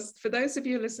aside, because for those of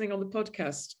you listening on the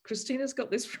podcast, Christina's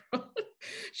got this,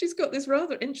 she's got this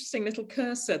rather interesting little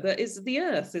cursor that is the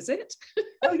Earth, is it?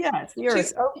 Oh yeah, it's the Earth.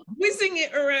 She's whizzing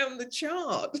it around the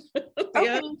chart.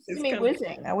 Can you see me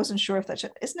whizzing? I wasn't sure if that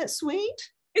isn't it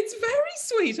sweet? It's very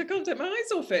sweet. I can't take my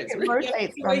eyes off it. It's really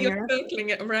the way you're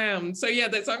circling it around. So yeah,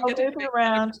 I'm getting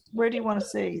around. Where do you want to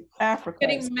see? Africa.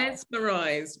 Getting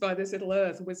mesmerized by this little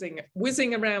Earth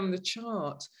whizzing around the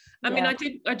chart. I mean, I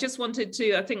just wanted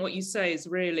to. I think what you say is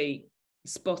really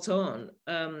spot on.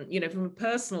 From a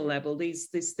personal level, these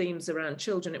themes around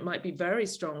children, it might be very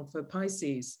strong for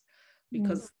Pisces,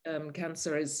 because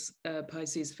Cancer is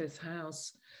Pisces' 5th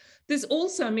house. There's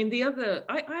also,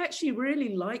 I actually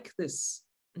really like this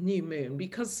new moon,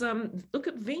 because look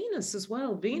at Venus as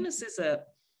well. Venus is a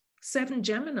 7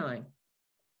 Gemini.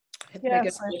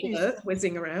 Earth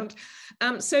whizzing around.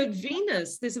 So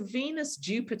Venus, there's a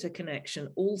Venus-Jupiter connection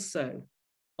also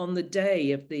on the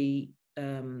day of the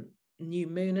new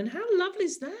moon. And how lovely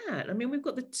is that? I mean, we've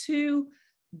got the 2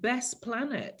 best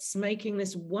planets making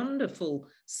this wonderful,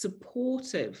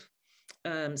 supportive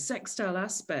sextile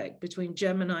aspect between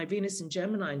Gemini, Venus in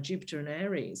Gemini, and Jupiter in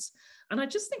Aries. And I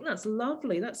just think that's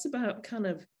lovely. That's about kind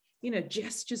of,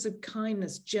 gestures of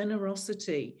kindness,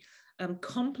 generosity,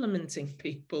 complimenting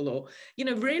people, or,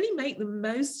 really make the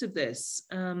most of this.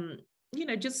 I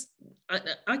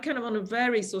kind of, on a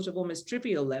very sort of almost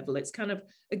trivial level, it's kind of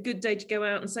a good day to go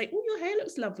out and say, oh, your hair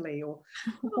looks lovely, or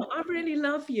oh, I really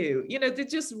love you. They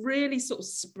just really sort of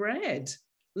spread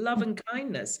love and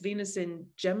kindness. Venus in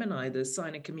Gemini, the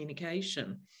sign of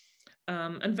communication.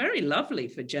 And very lovely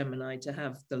for Gemini to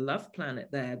have the love planet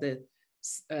there, the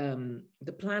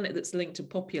planet that's linked to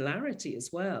popularity as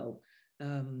well.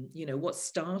 What's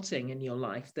starting in your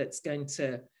life that's going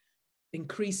to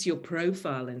increase your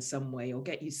profile in some way or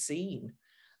get you seen.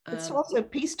 It's also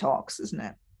peace talks, isn't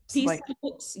it? Peace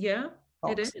talks, yeah,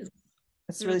 talks. It is.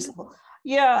 It's really simple.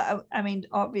 Yeah, I mean,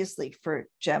 obviously for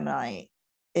Gemini,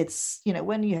 it's,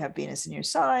 when you have Venus in your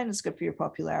sign, it's good for your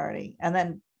popularity. And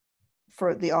then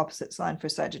for the opposite sign, for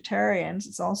Sagittarians,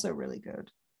 it's also really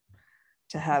good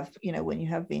to have, when you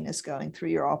have Venus going through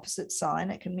your opposite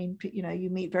sign. It can mean, you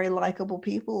meet very likable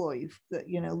people, or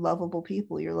lovable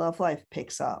people. Your love life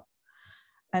picks up.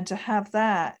 And to have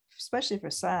that, especially for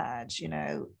Sag,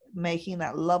 making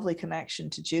that lovely connection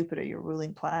to Jupiter, your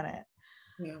ruling planet.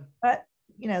 Yeah.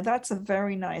 That's a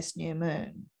very nice new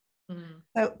moon.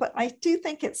 So, but I do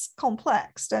think it's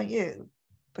complex, don't you?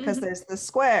 Because there's the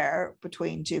square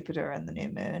between Jupiter and the new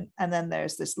moon, and then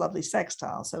there's this lovely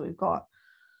sextile. So we've got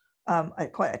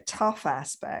quite a tough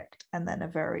aspect, and then a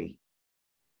very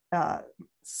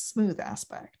smooth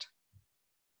aspect.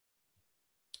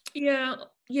 Yeah.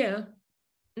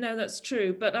 No, that's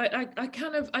true. But I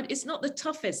kind of, it's not the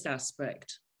toughest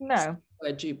aspect. No.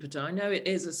 Jupiter. I know it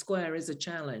is, a square is a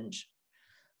challenge.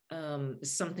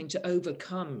 It's something to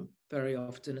overcome very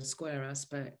often, a square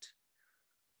aspect.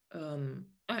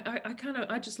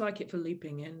 I just like it for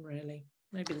leaping in, really.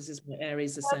 Maybe this is my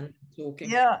Aries ascendant talking.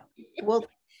 Yeah. Well,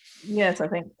 yes, I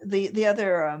think the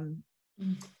other,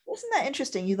 isn't that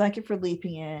interesting? You like it for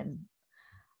leaping in.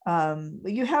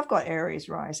 You have got Aries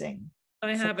rising.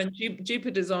 I have, and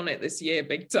Jupiter's on it this year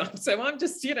big time. So I'm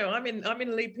just, I'm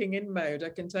in leaping in mode, I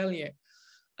can tell you.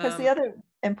 Because the other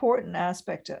important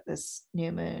aspect of this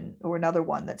new moon, or another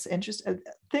one that's interesting,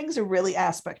 things are really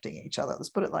aspecting each other. Let's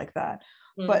put it like that.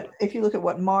 But if you look at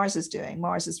what Mars is doing,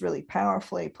 Mars is really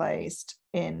powerfully placed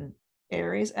in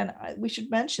Aries. And we should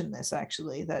mention this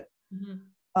actually, that,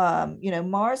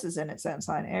 Mars is in its own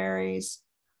sign, Aries,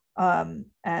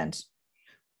 and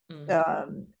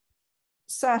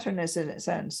Saturn is in its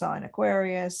own sign,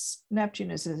 Aquarius.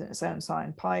 Neptune is in its own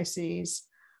sign, Pisces.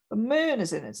 The moon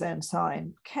is in its own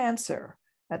sign, Cancer,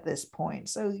 at this point.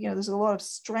 So, there's a lot of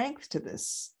strength to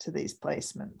these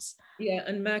placements. Yeah,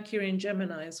 and Mercury in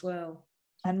Gemini as well.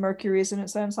 And Mercury is in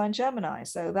its own sign, Gemini.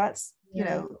 So that's,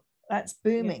 that's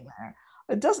booming there.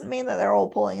 It doesn't mean that they're all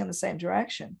pulling in the same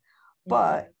direction,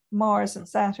 but Mars and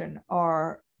Saturn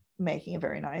are making a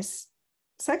very nice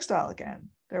sextile again.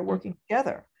 They're working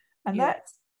together. And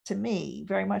that's, to me,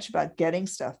 very much about getting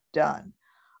stuff done,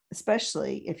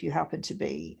 especially if you happen to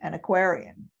be an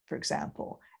Aquarian, for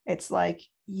example. It's like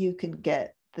you can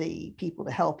get the people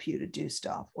to help you to do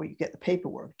stuff, or you get the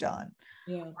paperwork done.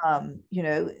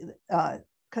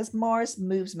 Because Mars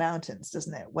moves mountains,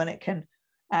 doesn't it? When it can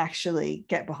actually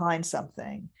get behind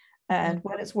something. And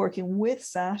when it's working with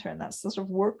Saturn, that's sort of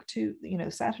work to,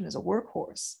 Saturn is a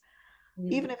workhorse,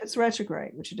 even if it's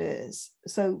retrograde, which it is.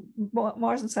 So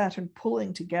Mars and Saturn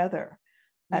pulling together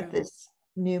at this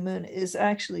new moon is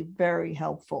actually very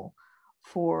helpful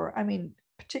for, I mean,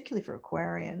 particularly for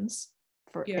Aquarians,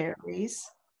 for Aries.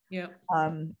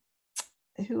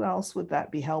 Who else would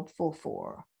that be helpful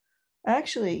for?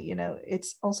 Actually,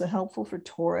 it's also helpful for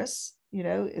Taurus.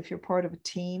 If you're part of a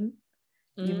team,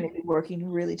 you may be working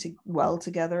really well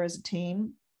together as a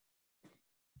team.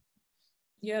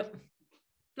 Yep.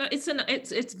 No,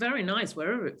 it's very nice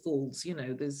wherever it falls.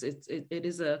 It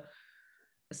is a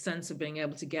sense of being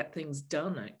able to get things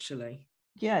done, actually.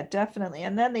 Yeah, definitely.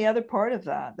 And then the other part of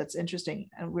that's interesting,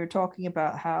 and we're talking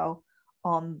about how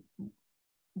on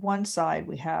one side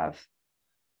we have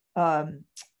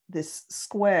this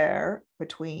square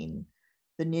between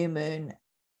the new moon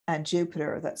and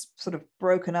Jupiter that's sort of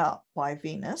broken up by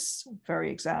Venus,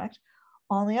 very exact.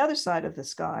 On the other side of the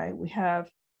sky, we have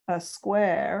a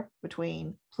square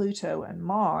between Pluto and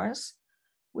Mars,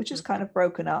 which is kind of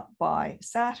broken up by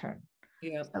Saturn.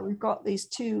 Yeah. So we've got these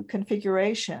two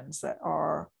configurations that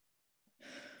are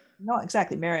not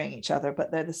exactly marrying each other,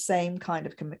 but they're the same kind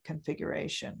of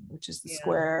configuration, which is the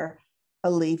square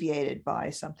alleviated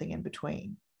by something in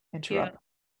between, interrupt.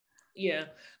 Yeah,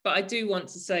 but I do want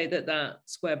to say that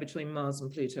square between Mars and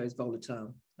Pluto is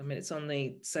volatile. I mean, it's on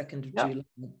the 2nd of July.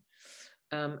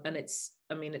 And it's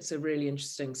a really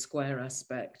interesting square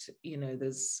aspect.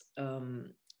 There's,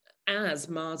 as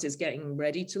Mars is getting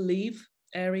ready to leave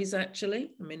Aries,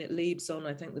 actually. I mean, it leaves on,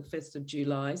 I think, the 5th of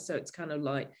July. So it's kind of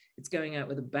like it's going out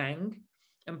with a bang.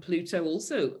 And Pluto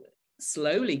also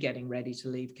slowly getting ready to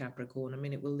leave Capricorn. I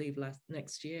mean, it will leave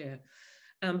next year.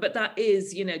 But that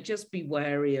is, just be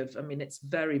wary of, it's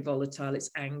very volatile.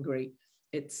 It's angry.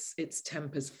 Its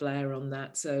tempers flare on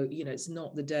that. So, it's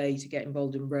not the day to get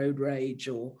involved in road rage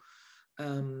or,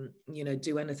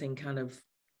 do anything kind of.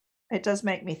 It does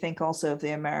make me think also of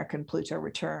the American Pluto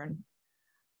return,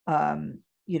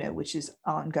 which is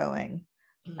ongoing.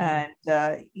 And,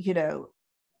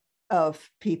 of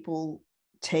people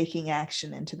taking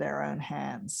action into their own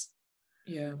hands.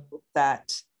 Yeah.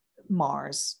 That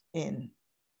Mars in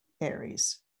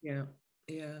Aries. Yeah.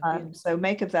 So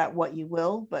make of that what you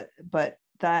will, but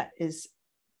that is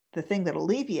the thing that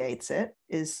alleviates it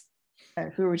is,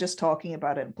 if we were just talking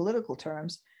about it in political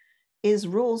terms, is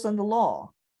rules and the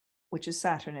law, which is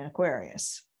Saturn in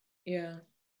Aquarius. Yeah.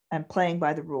 And playing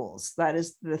by the rules. That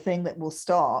is the thing that will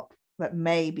stop, that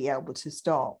may be able to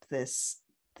stop the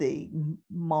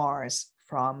Mars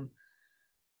from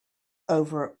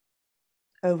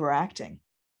overacting.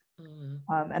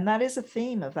 And that is a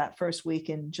theme of that first week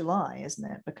in July,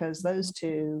 isn't it? Because those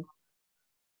two,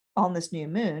 on this new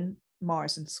moon,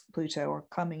 Mars and Pluto are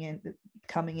coming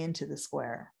into the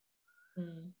square,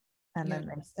 and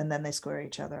then they square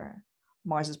each other.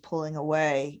 Mars is pulling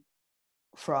away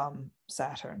from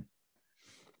Saturn.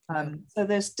 So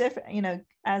there's different,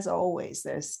 as always,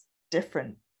 there's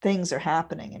different things are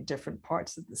happening in different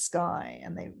parts of the sky,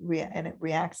 and it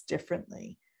reacts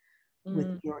differently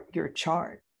with your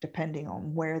chart, depending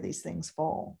on where these things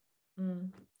fall.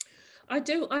 I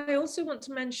also want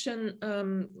to mention,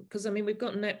 because we've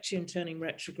got Neptune turning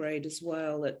retrograde as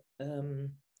well.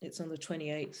 It's on the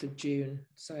 28th of June.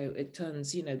 So it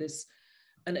turns, this,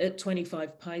 and at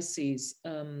 25 Pisces.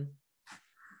 And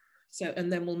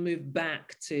then we'll move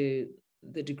back to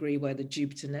the degree where the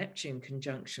Jupiter-Neptune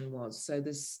conjunction was. So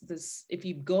there's if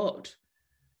you've got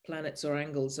planets or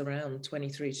angles around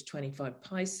 23 to 25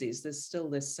 Pisces, there's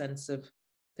still this sense of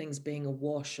things being a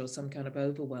wash or some kind of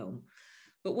overwhelm.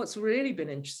 But what's really been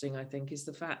interesting, I think, is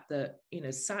the fact that,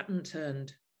 Saturn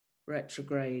turned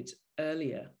retrograde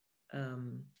earlier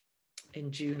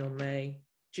in June or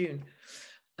June.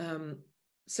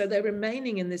 So they're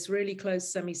remaining in this really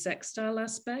close semi-sextile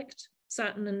aspect.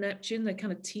 Saturn and Neptune, they're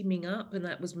kind of teaming up, and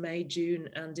that was May, June,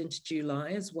 and into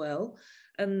July as well.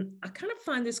 And I kind of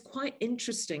find this quite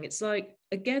interesting. It's like,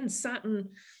 again, Saturn,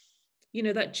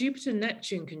 that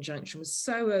Jupiter-Neptune conjunction was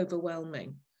so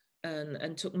overwhelming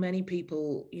and took many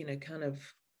people, kind of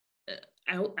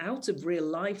out of real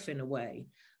life in a way.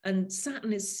 And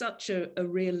Saturn is such a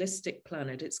realistic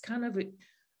planet. It's kind of,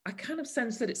 I kind of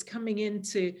sense that it's coming in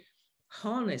to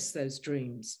harness those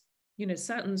dreams.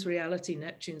 Saturn's reality,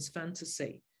 Neptune's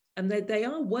fantasy. And they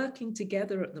are working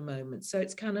together at the moment. So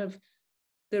it's kind of,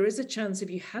 there is a chance if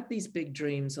you had these big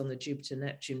dreams on the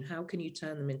Jupiter-Neptune, how can you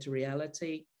turn them into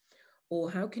reality?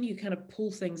 Or how can you kind of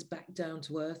pull things back down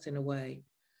to earth in a way?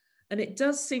 And it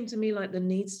does seem to me like there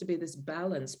needs to be this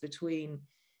balance between,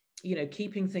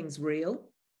 keeping things real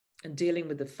and dealing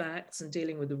with the facts and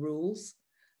dealing with the rules.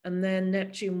 And then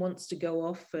Neptune wants to go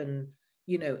off and,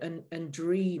 you know, and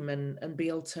dream and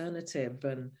be alternative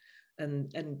and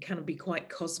kind of be quite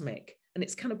cosmic. And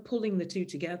it's kind of pulling the two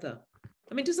together.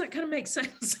 I mean, does that kind of make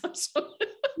sense?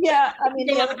 Yeah, I mean,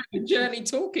 go on a journey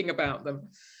talking about them.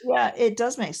 Yeah, it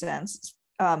does make sense.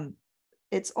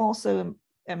 It's also,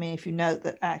 I mean, if you note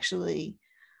that actually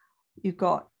you've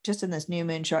got, just in this new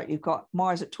moon chart, you've got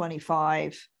Mars at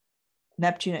 25,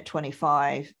 Neptune at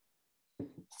 25,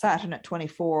 Saturn at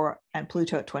 24, and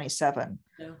Pluto at 27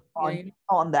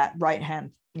 on that right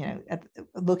hand, you know,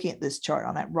 looking at this chart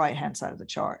on that right hand side of the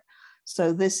chart.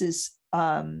 So this is,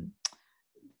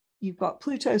 you've got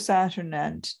Pluto, Saturn,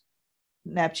 and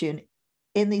Neptune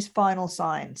in these final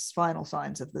signs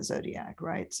of the zodiac,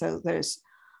 right? So there's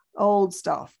old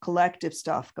stuff, collective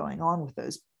stuff going on with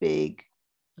those big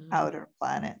outer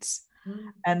planets.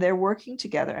 And they're working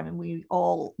together. I mean, we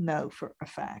all know for a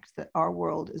fact that our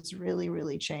world is really,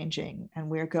 really changing, and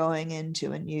we're going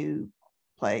into a new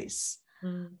place.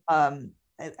 And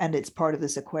it's part of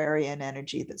this Aquarian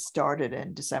energy that started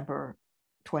in December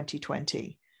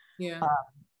 2020. Yeah.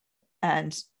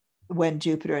 And when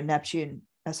Jupiter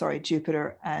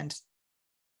and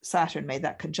Saturn made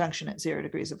that conjunction at 0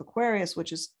 degrees of Aquarius,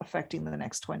 which is affecting the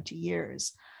next 20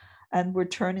 years. And we're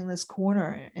turning this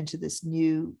corner into this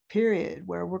new period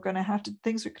where we're going to have to,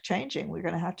 things are changing. We're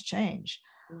going to have to change.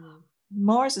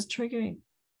 Mars is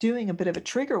doing a bit of a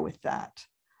trigger with that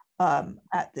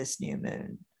at this new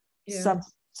moon. Yeah.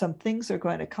 Some things are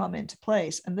going to come into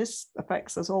place, and this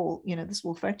affects us all. You know, this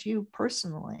will affect you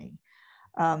personally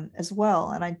as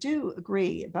well. And I do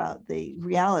agree about the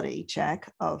reality check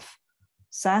of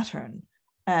Saturn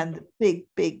and the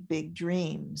big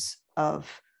dreams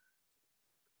of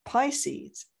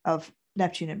Pisces, of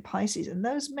Neptune and Pisces, and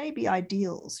those may be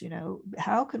ideals. You know,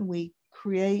 how can we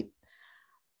create,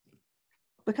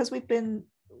 because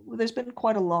there's been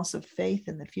quite a loss of faith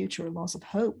in the future, a loss of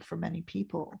hope for many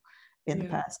people in the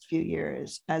past few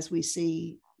years, as we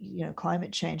see, you know,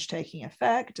 climate change taking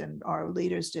effect and our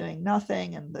leaders doing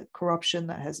nothing, and the corruption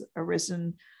that has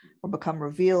arisen or become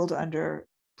revealed under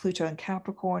Pluto and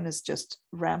Capricorn is just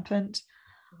rampant.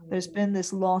 There's been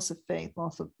this loss of faith,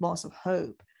 loss of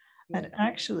hope. And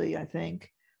actually, I think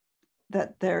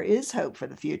that there is hope for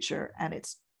the future. And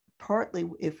it's partly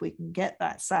if we can get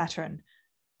that Saturn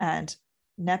and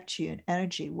Neptune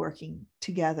energy working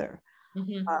together.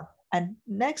 And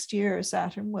next year,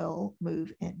 Saturn will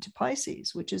move into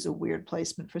Pisces, which is a weird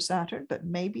placement for Saturn, but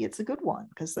maybe it's a good one,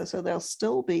 because so they'll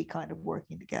still be kind of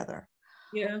working together.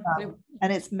 Yeah.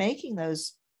 And it's making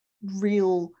those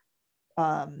real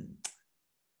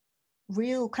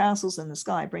castles in the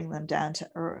sky, bring them down to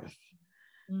earth.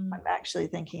 I'm actually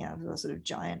thinking of those sort of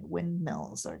giant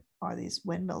windmills, or are these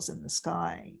windmills in the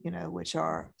sky, you know, which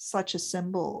are such a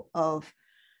symbol of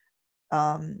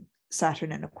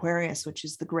Saturn and Aquarius, which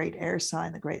is the great air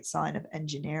sign, the great sign of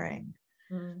engineering.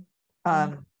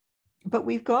 But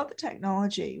we've got the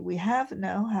technology, we have the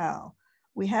know-how,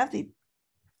 we have the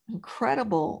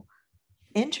incredible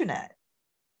internet.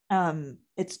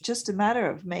 It's just a matter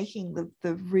of making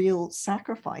the real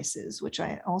sacrifices, which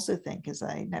I also think is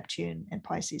a Neptune and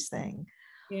Pisces thing,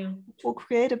 which will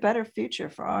create a better future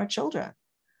for our children.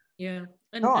 Yeah.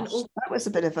 And also, that was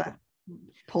a bit of a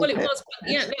pulpit. Well, it was,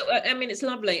 no, I mean, it's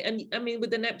lovely. And I mean,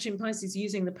 with the Neptune Pisces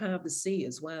using the power of the sea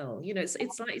as well, you know, it's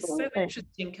like, it's so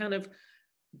interesting kind of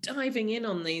diving in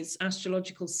on these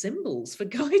astrological symbols for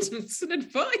guidance and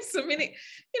advice. I mean,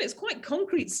 it's quite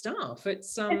concrete stuff.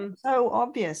 It's so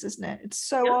obvious, isn't it? It's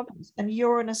so obvious. And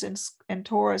Uranus and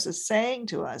Taurus is saying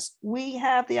to us, we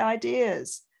have the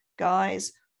ideas,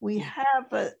 guys. We have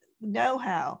the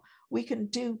know-how. We can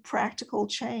do practical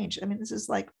change. I mean, this is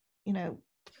like, you know,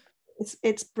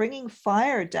 it's bringing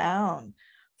fire down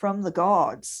from the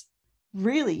gods.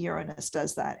 Really, Uranus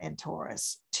does that in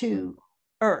Taurus to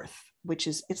Earth, which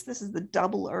is this is the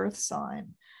double Earth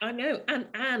sign. I know,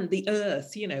 and the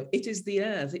Earth, you know, it is the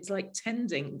Earth. It's like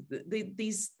tending.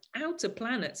 These outer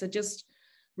planets are just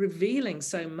revealing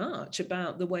so much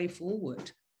about the way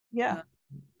forward. Yeah.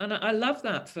 And I love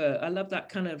that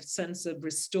kind of sense of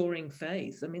restoring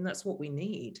faith. I mean, that's what we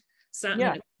need.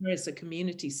 Saturn is a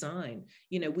community sign.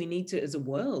 You know, we need to, as a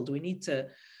world, we need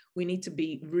to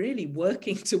be really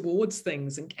working towards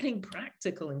things and getting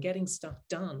practical and getting stuff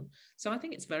done. So I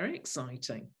think it's very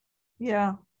exciting.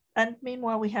 Yeah. And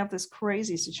meanwhile, we have this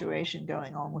crazy situation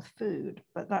going on with food,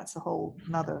 but that's a whole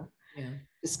nother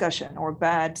discussion, or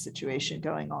bad situation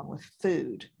going on with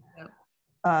food.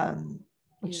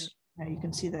 Which you know, you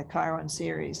can see the Chiron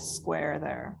series square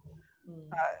there,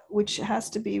 which has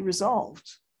to be resolved.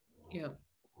 Yeah.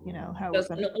 you know, how we're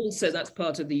going to. Also, that's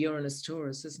part of the Uranus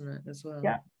Taurus, isn't it, as well?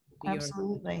 Yeah, The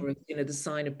absolutely. Taurus, you know, the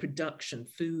sign of production,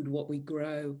 food, what we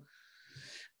grow.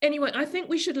 Anyway, I think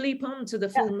we should leap on to the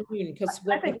full moon, because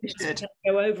I think we should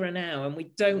go over an hour, and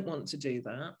we don't want to do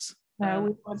that. No,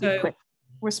 we want to be quick.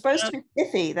 We're supposed to be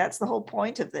pithy. That's the whole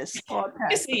point of this podcast. We're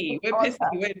pithy.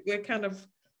 We're kind of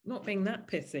not being that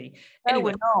pithy. No,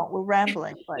 Anyway. we're not. We're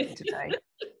rambling today.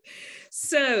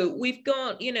 So we've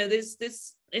got, you know, there's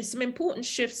some important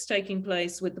shifts taking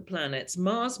place with the planets.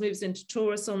 Mars moves into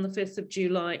Taurus on the 5th of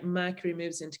July. Mercury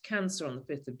moves into Cancer on the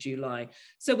 5th of July.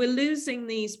 So we're losing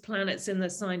these planets in their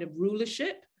sign of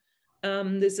rulership.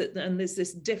 There's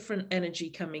this different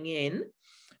energy coming in.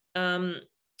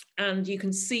 And you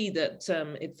can see that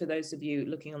for those of you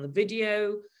looking on the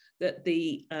video, that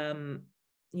the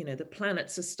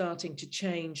planets are starting to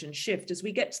change and shift as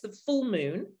we get to the full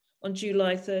moon on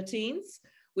July 13th,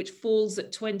 which falls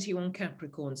at 21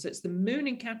 Capricorn. So it's the moon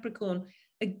in Capricorn,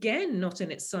 again, not in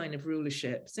its sign of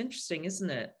rulership. It's interesting, isn't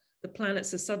it? The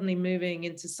planets are suddenly moving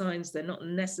into signs they're not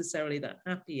necessarily that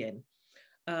happy in.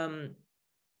 And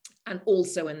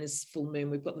also in this full moon,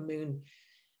 we've got the moon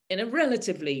in a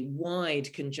relatively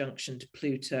wide conjunction to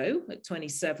Pluto at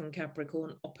 27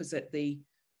 Capricorn, opposite the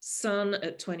Sun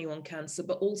at 21 Cancer,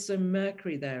 but also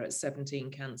Mercury there at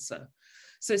 17 Cancer.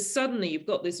 So suddenly you've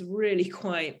got this really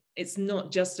it's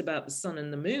not just about the Sun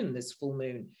and the Moon, this full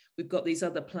moon. We've got these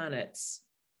other planets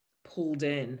pulled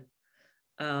in.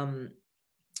 And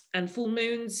full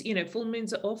moons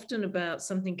are often about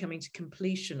something coming to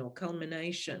completion or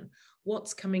culmination.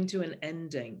 What's coming to an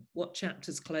ending? What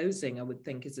chapter's closing, I would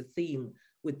think, is a theme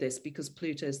with this, because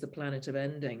Pluto is the planet of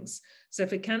endings. So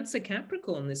for Cancer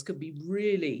Capricorn, this could be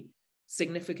really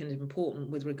significant and important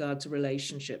with regard to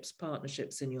relationships,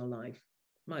 partnerships in your life.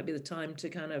 Might be the time to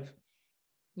kind of,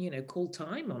 call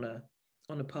time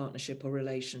on a partnership or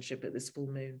relationship at this full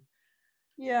moon.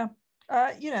 Yeah.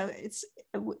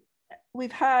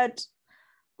 We've had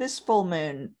this full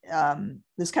moon,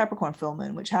 this Capricorn full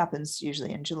moon, which happens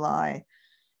usually in July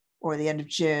or the end of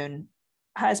June,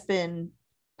 has been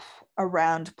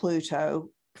around Pluto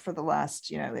for the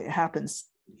last,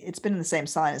 it's been in the same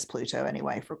sign as Pluto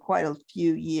anyway for quite a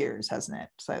few years, hasn't it?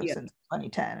 So since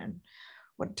 2010 and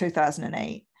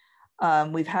 2008.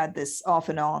 We've had this off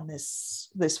and on, this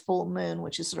full moon,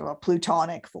 which is sort of a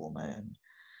Plutonic full moon.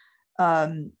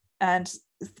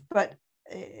 But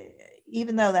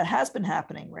even though that has been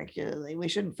happening regularly, we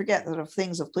shouldn't forget that if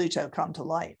things of Pluto come to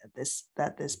light at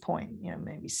this point,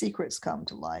 maybe secrets come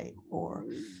to light, or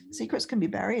secrets can be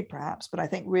buried perhaps, but I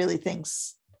think really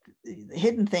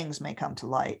hidden things may come to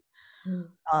light.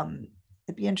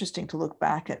 It'd be interesting to look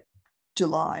back at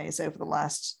July's over the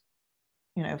last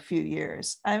few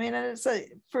years. I mean,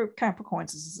 for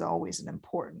Capricorns, this is always an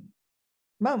important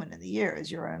moment in the year,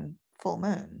 is your own full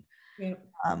moon. Yeah.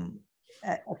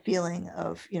 A feeling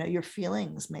of, your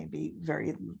feelings may be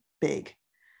very big.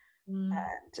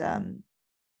 And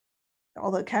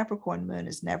although Capricorn moon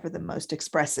is never the most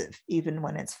expressive, even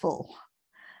when it's full.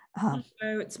 No,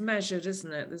 it's measured,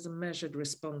 isn't it? There's a measured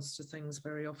response to things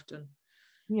very often.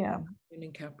 Yeah.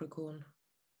 In Capricorn.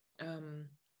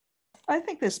 I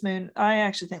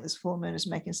actually think this full moon is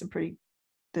making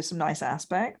there's some nice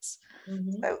aspects.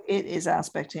 So it is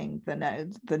aspecting the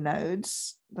nodes. The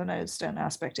nodes don't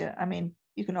aspect it. I mean,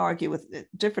 you can argue with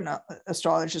different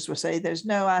astrologers will say there's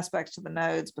no aspects to the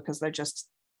nodes because they're just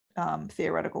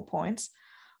theoretical points.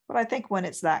 But I think when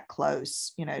it's that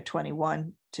close,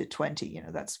 21 to 20,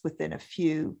 that's within a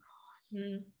few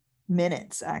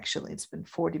minutes, actually. It's been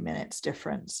 40 minutes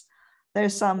difference.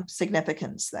 There's some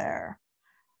significance there.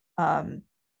 And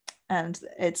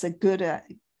it's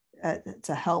it's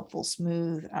a helpful,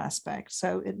 smooth aspect.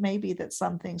 So it may be that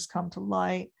some things come to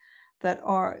light that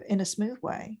are in a smooth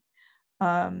way.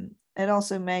 It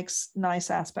also makes nice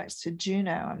aspects to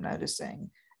Juno, I'm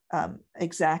noticing,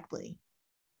 exactly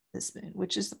this moon,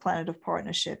 which is the planet of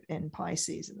partnership in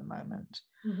Pisces at the moment.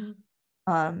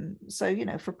 So,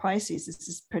 for Pisces, this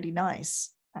is pretty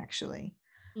nice, actually.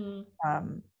 It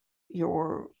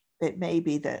may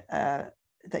be that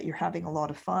you're having a lot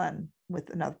of fun with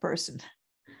another person,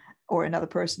 or another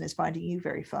person is finding you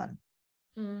very fun.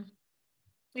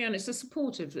 Yeah, and it's a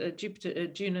supportive,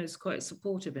 Juno is quite a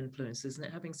supportive influence, isn't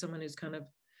it? Having someone who's kind of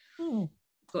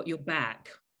got your back.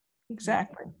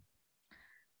 Exactly.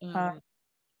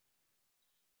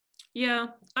 Yeah,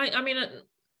 I mean,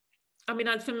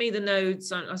 for me, the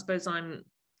nodes, I suppose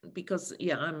because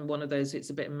I'm one of those, it's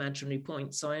a bit imaginary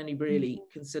points, so I only really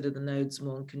consider the nodes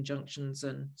more in conjunctions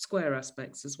and square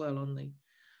aspects as well on the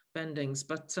bendings.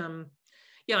 But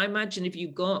I imagine if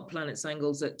you've got planets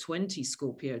angles at 20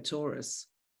 Scorpio Taurus,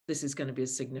 this is going to be a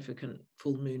significant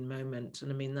full moon moment. And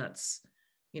I mean, that's,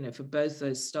 you know, for both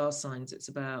those star signs, it's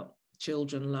about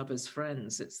children, lovers,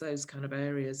 friends. It's those kind of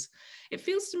areas. It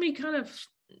feels to me kind of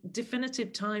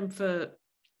definitive time for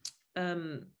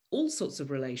all sorts of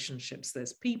relationships.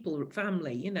 There's people,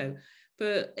 family, you know,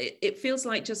 but it feels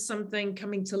like just something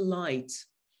coming to light.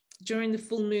 During the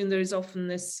full moon, there is often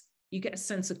this, you get a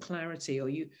sense of clarity, or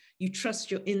you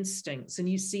trust your instincts and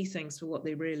you see things for what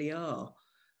they really are.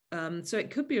 So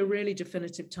it could be a really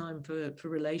definitive time for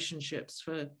relationships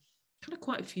for kind of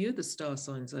quite a few of the star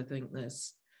signs, I think.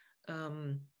 This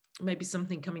maybe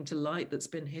something coming to light that's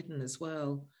been hidden as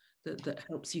well, that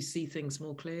helps you see things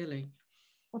more clearly.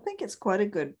 I think it's quite a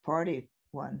good party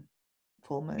one,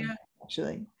 full moon, yeah.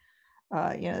 Actually.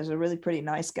 There's a really pretty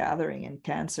nice gathering in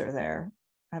Cancer there.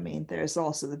 I mean, there's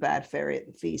also the bad fairy at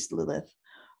the feast, Lilith,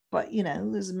 but, you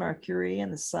know, there's Mercury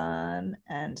and the Sun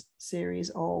and Ceres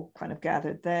all kind of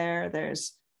gathered there.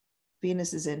 There's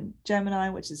Venus is in Gemini,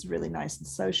 which is really nice and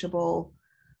sociable.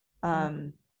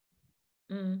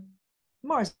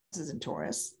 Mars is in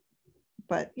Taurus,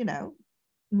 but, you know,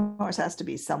 Mars has to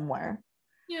be somewhere.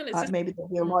 Yeah, maybe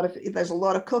there's a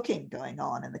lot of cooking going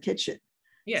on in the kitchen.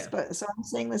 Yeah. So I'm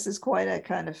saying this is quite a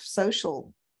kind of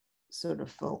social sort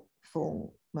of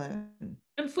full moon.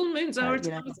 And full moons are a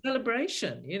time of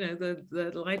celebration. You know,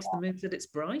 the light of the moon's at its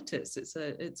brightest. It's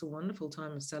a wonderful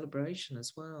time of celebration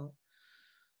as well.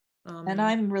 And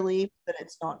I'm relieved that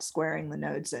it's not squaring the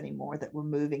nodes anymore, that we're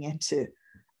moving into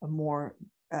a more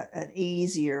an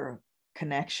easier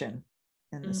connection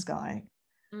in the sky.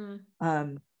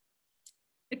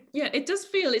 It does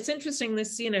feel, it's interesting,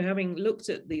 this, you know, having looked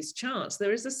at these charts,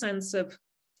 there is a sense of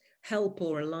help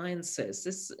or alliances.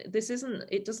 This isn't,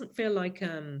 it doesn't feel like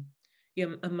a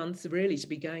month really to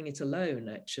be going it alone.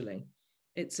 Actually,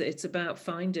 it's about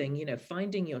finding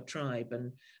your tribe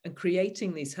and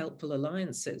creating these helpful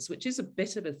alliances, which is a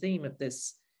bit of a theme of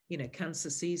this, you know, Cancer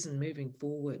season moving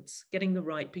forwards, getting the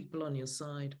right people on your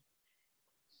side.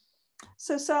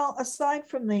 So Sal, aside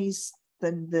from these,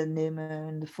 the new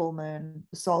moon, the full moon,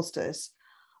 the solstice,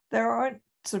 there aren't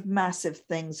sort of massive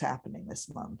things happening this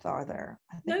month, are there?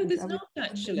 No, there's not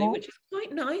actually, which is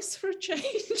quite nice for a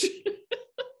change.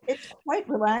 It's quite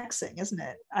relaxing, isn't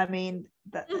it? I mean,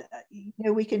 you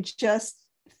know, we can just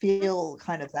feel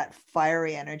kind of that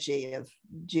fiery energy of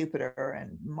Jupiter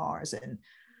and Mars in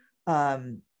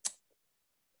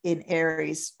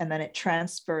Aries, and then it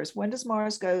transfers. When does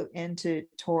Mars go into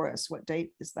Taurus? What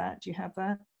date is that? Do you have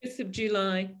that? 5th of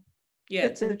July. Yeah,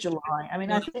 5th of July. I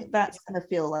mean, I think that's going to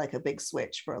feel like a big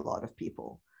switch for a lot of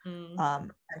people,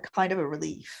 and kind of a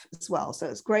relief as well. So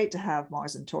it's great to have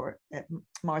Mars and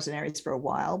Aries for a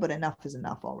while, but enough is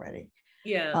enough already.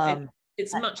 Yeah,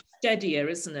 it's much steadier,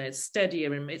 isn't it? It's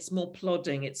steadier and it's more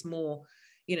plodding. It's more,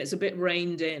 you know, it's a bit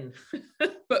reined in,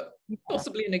 but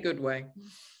possibly in a good way.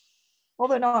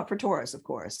 Although not for Taurus, of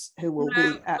course, who will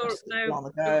be absolutely on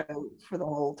the go for the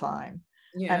whole time.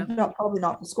 Yeah. And probably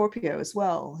not for Scorpio as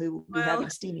well, who will be having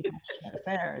steamy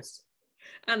affairs.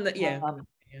 And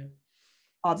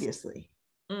obviously.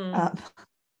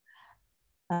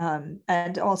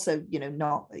 And also, you know,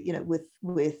 not, you know, with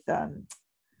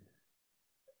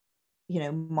you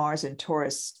know, Mars and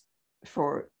Taurus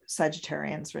for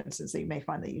Sagittarians, for instance, you may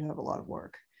find that you have a lot of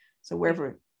work. So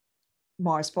wherever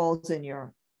Mars falls in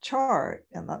your chart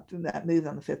and that move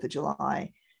on the 5th of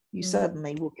July, you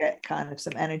suddenly will get kind of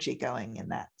some energy going in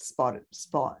that spot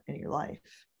in your life.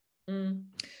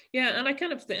 Yeah, and I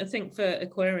kind of think for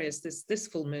Aquarius, this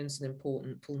full moon's an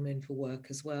important full moon for work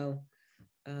as well,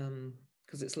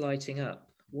 because it's lighting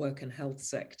up work and health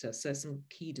sector. So some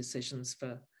key decisions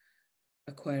for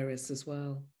Aquarius as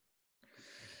well.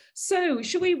 So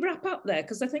should we wrap up there?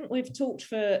 Because I think we've talked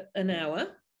for an hour,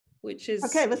 which is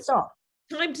okay. Let's stop.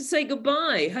 Time to say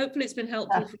goodbye. Hopefully it's been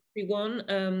helpful for everyone,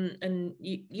 and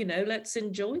you know, let's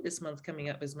enjoy this month coming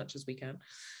up as much as we can,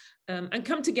 and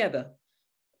come together.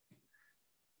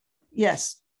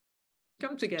 Yes,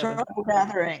 come together.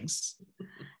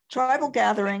 Tribal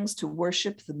gatherings to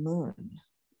worship the moon.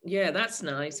 Yeah, that's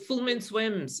nice. Full moon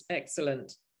swims,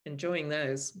 excellent. Enjoying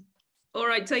those. All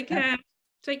right, take care.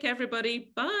 Take care,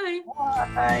 everybody. Bye.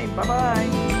 Bye. Bye.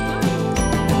 Bye.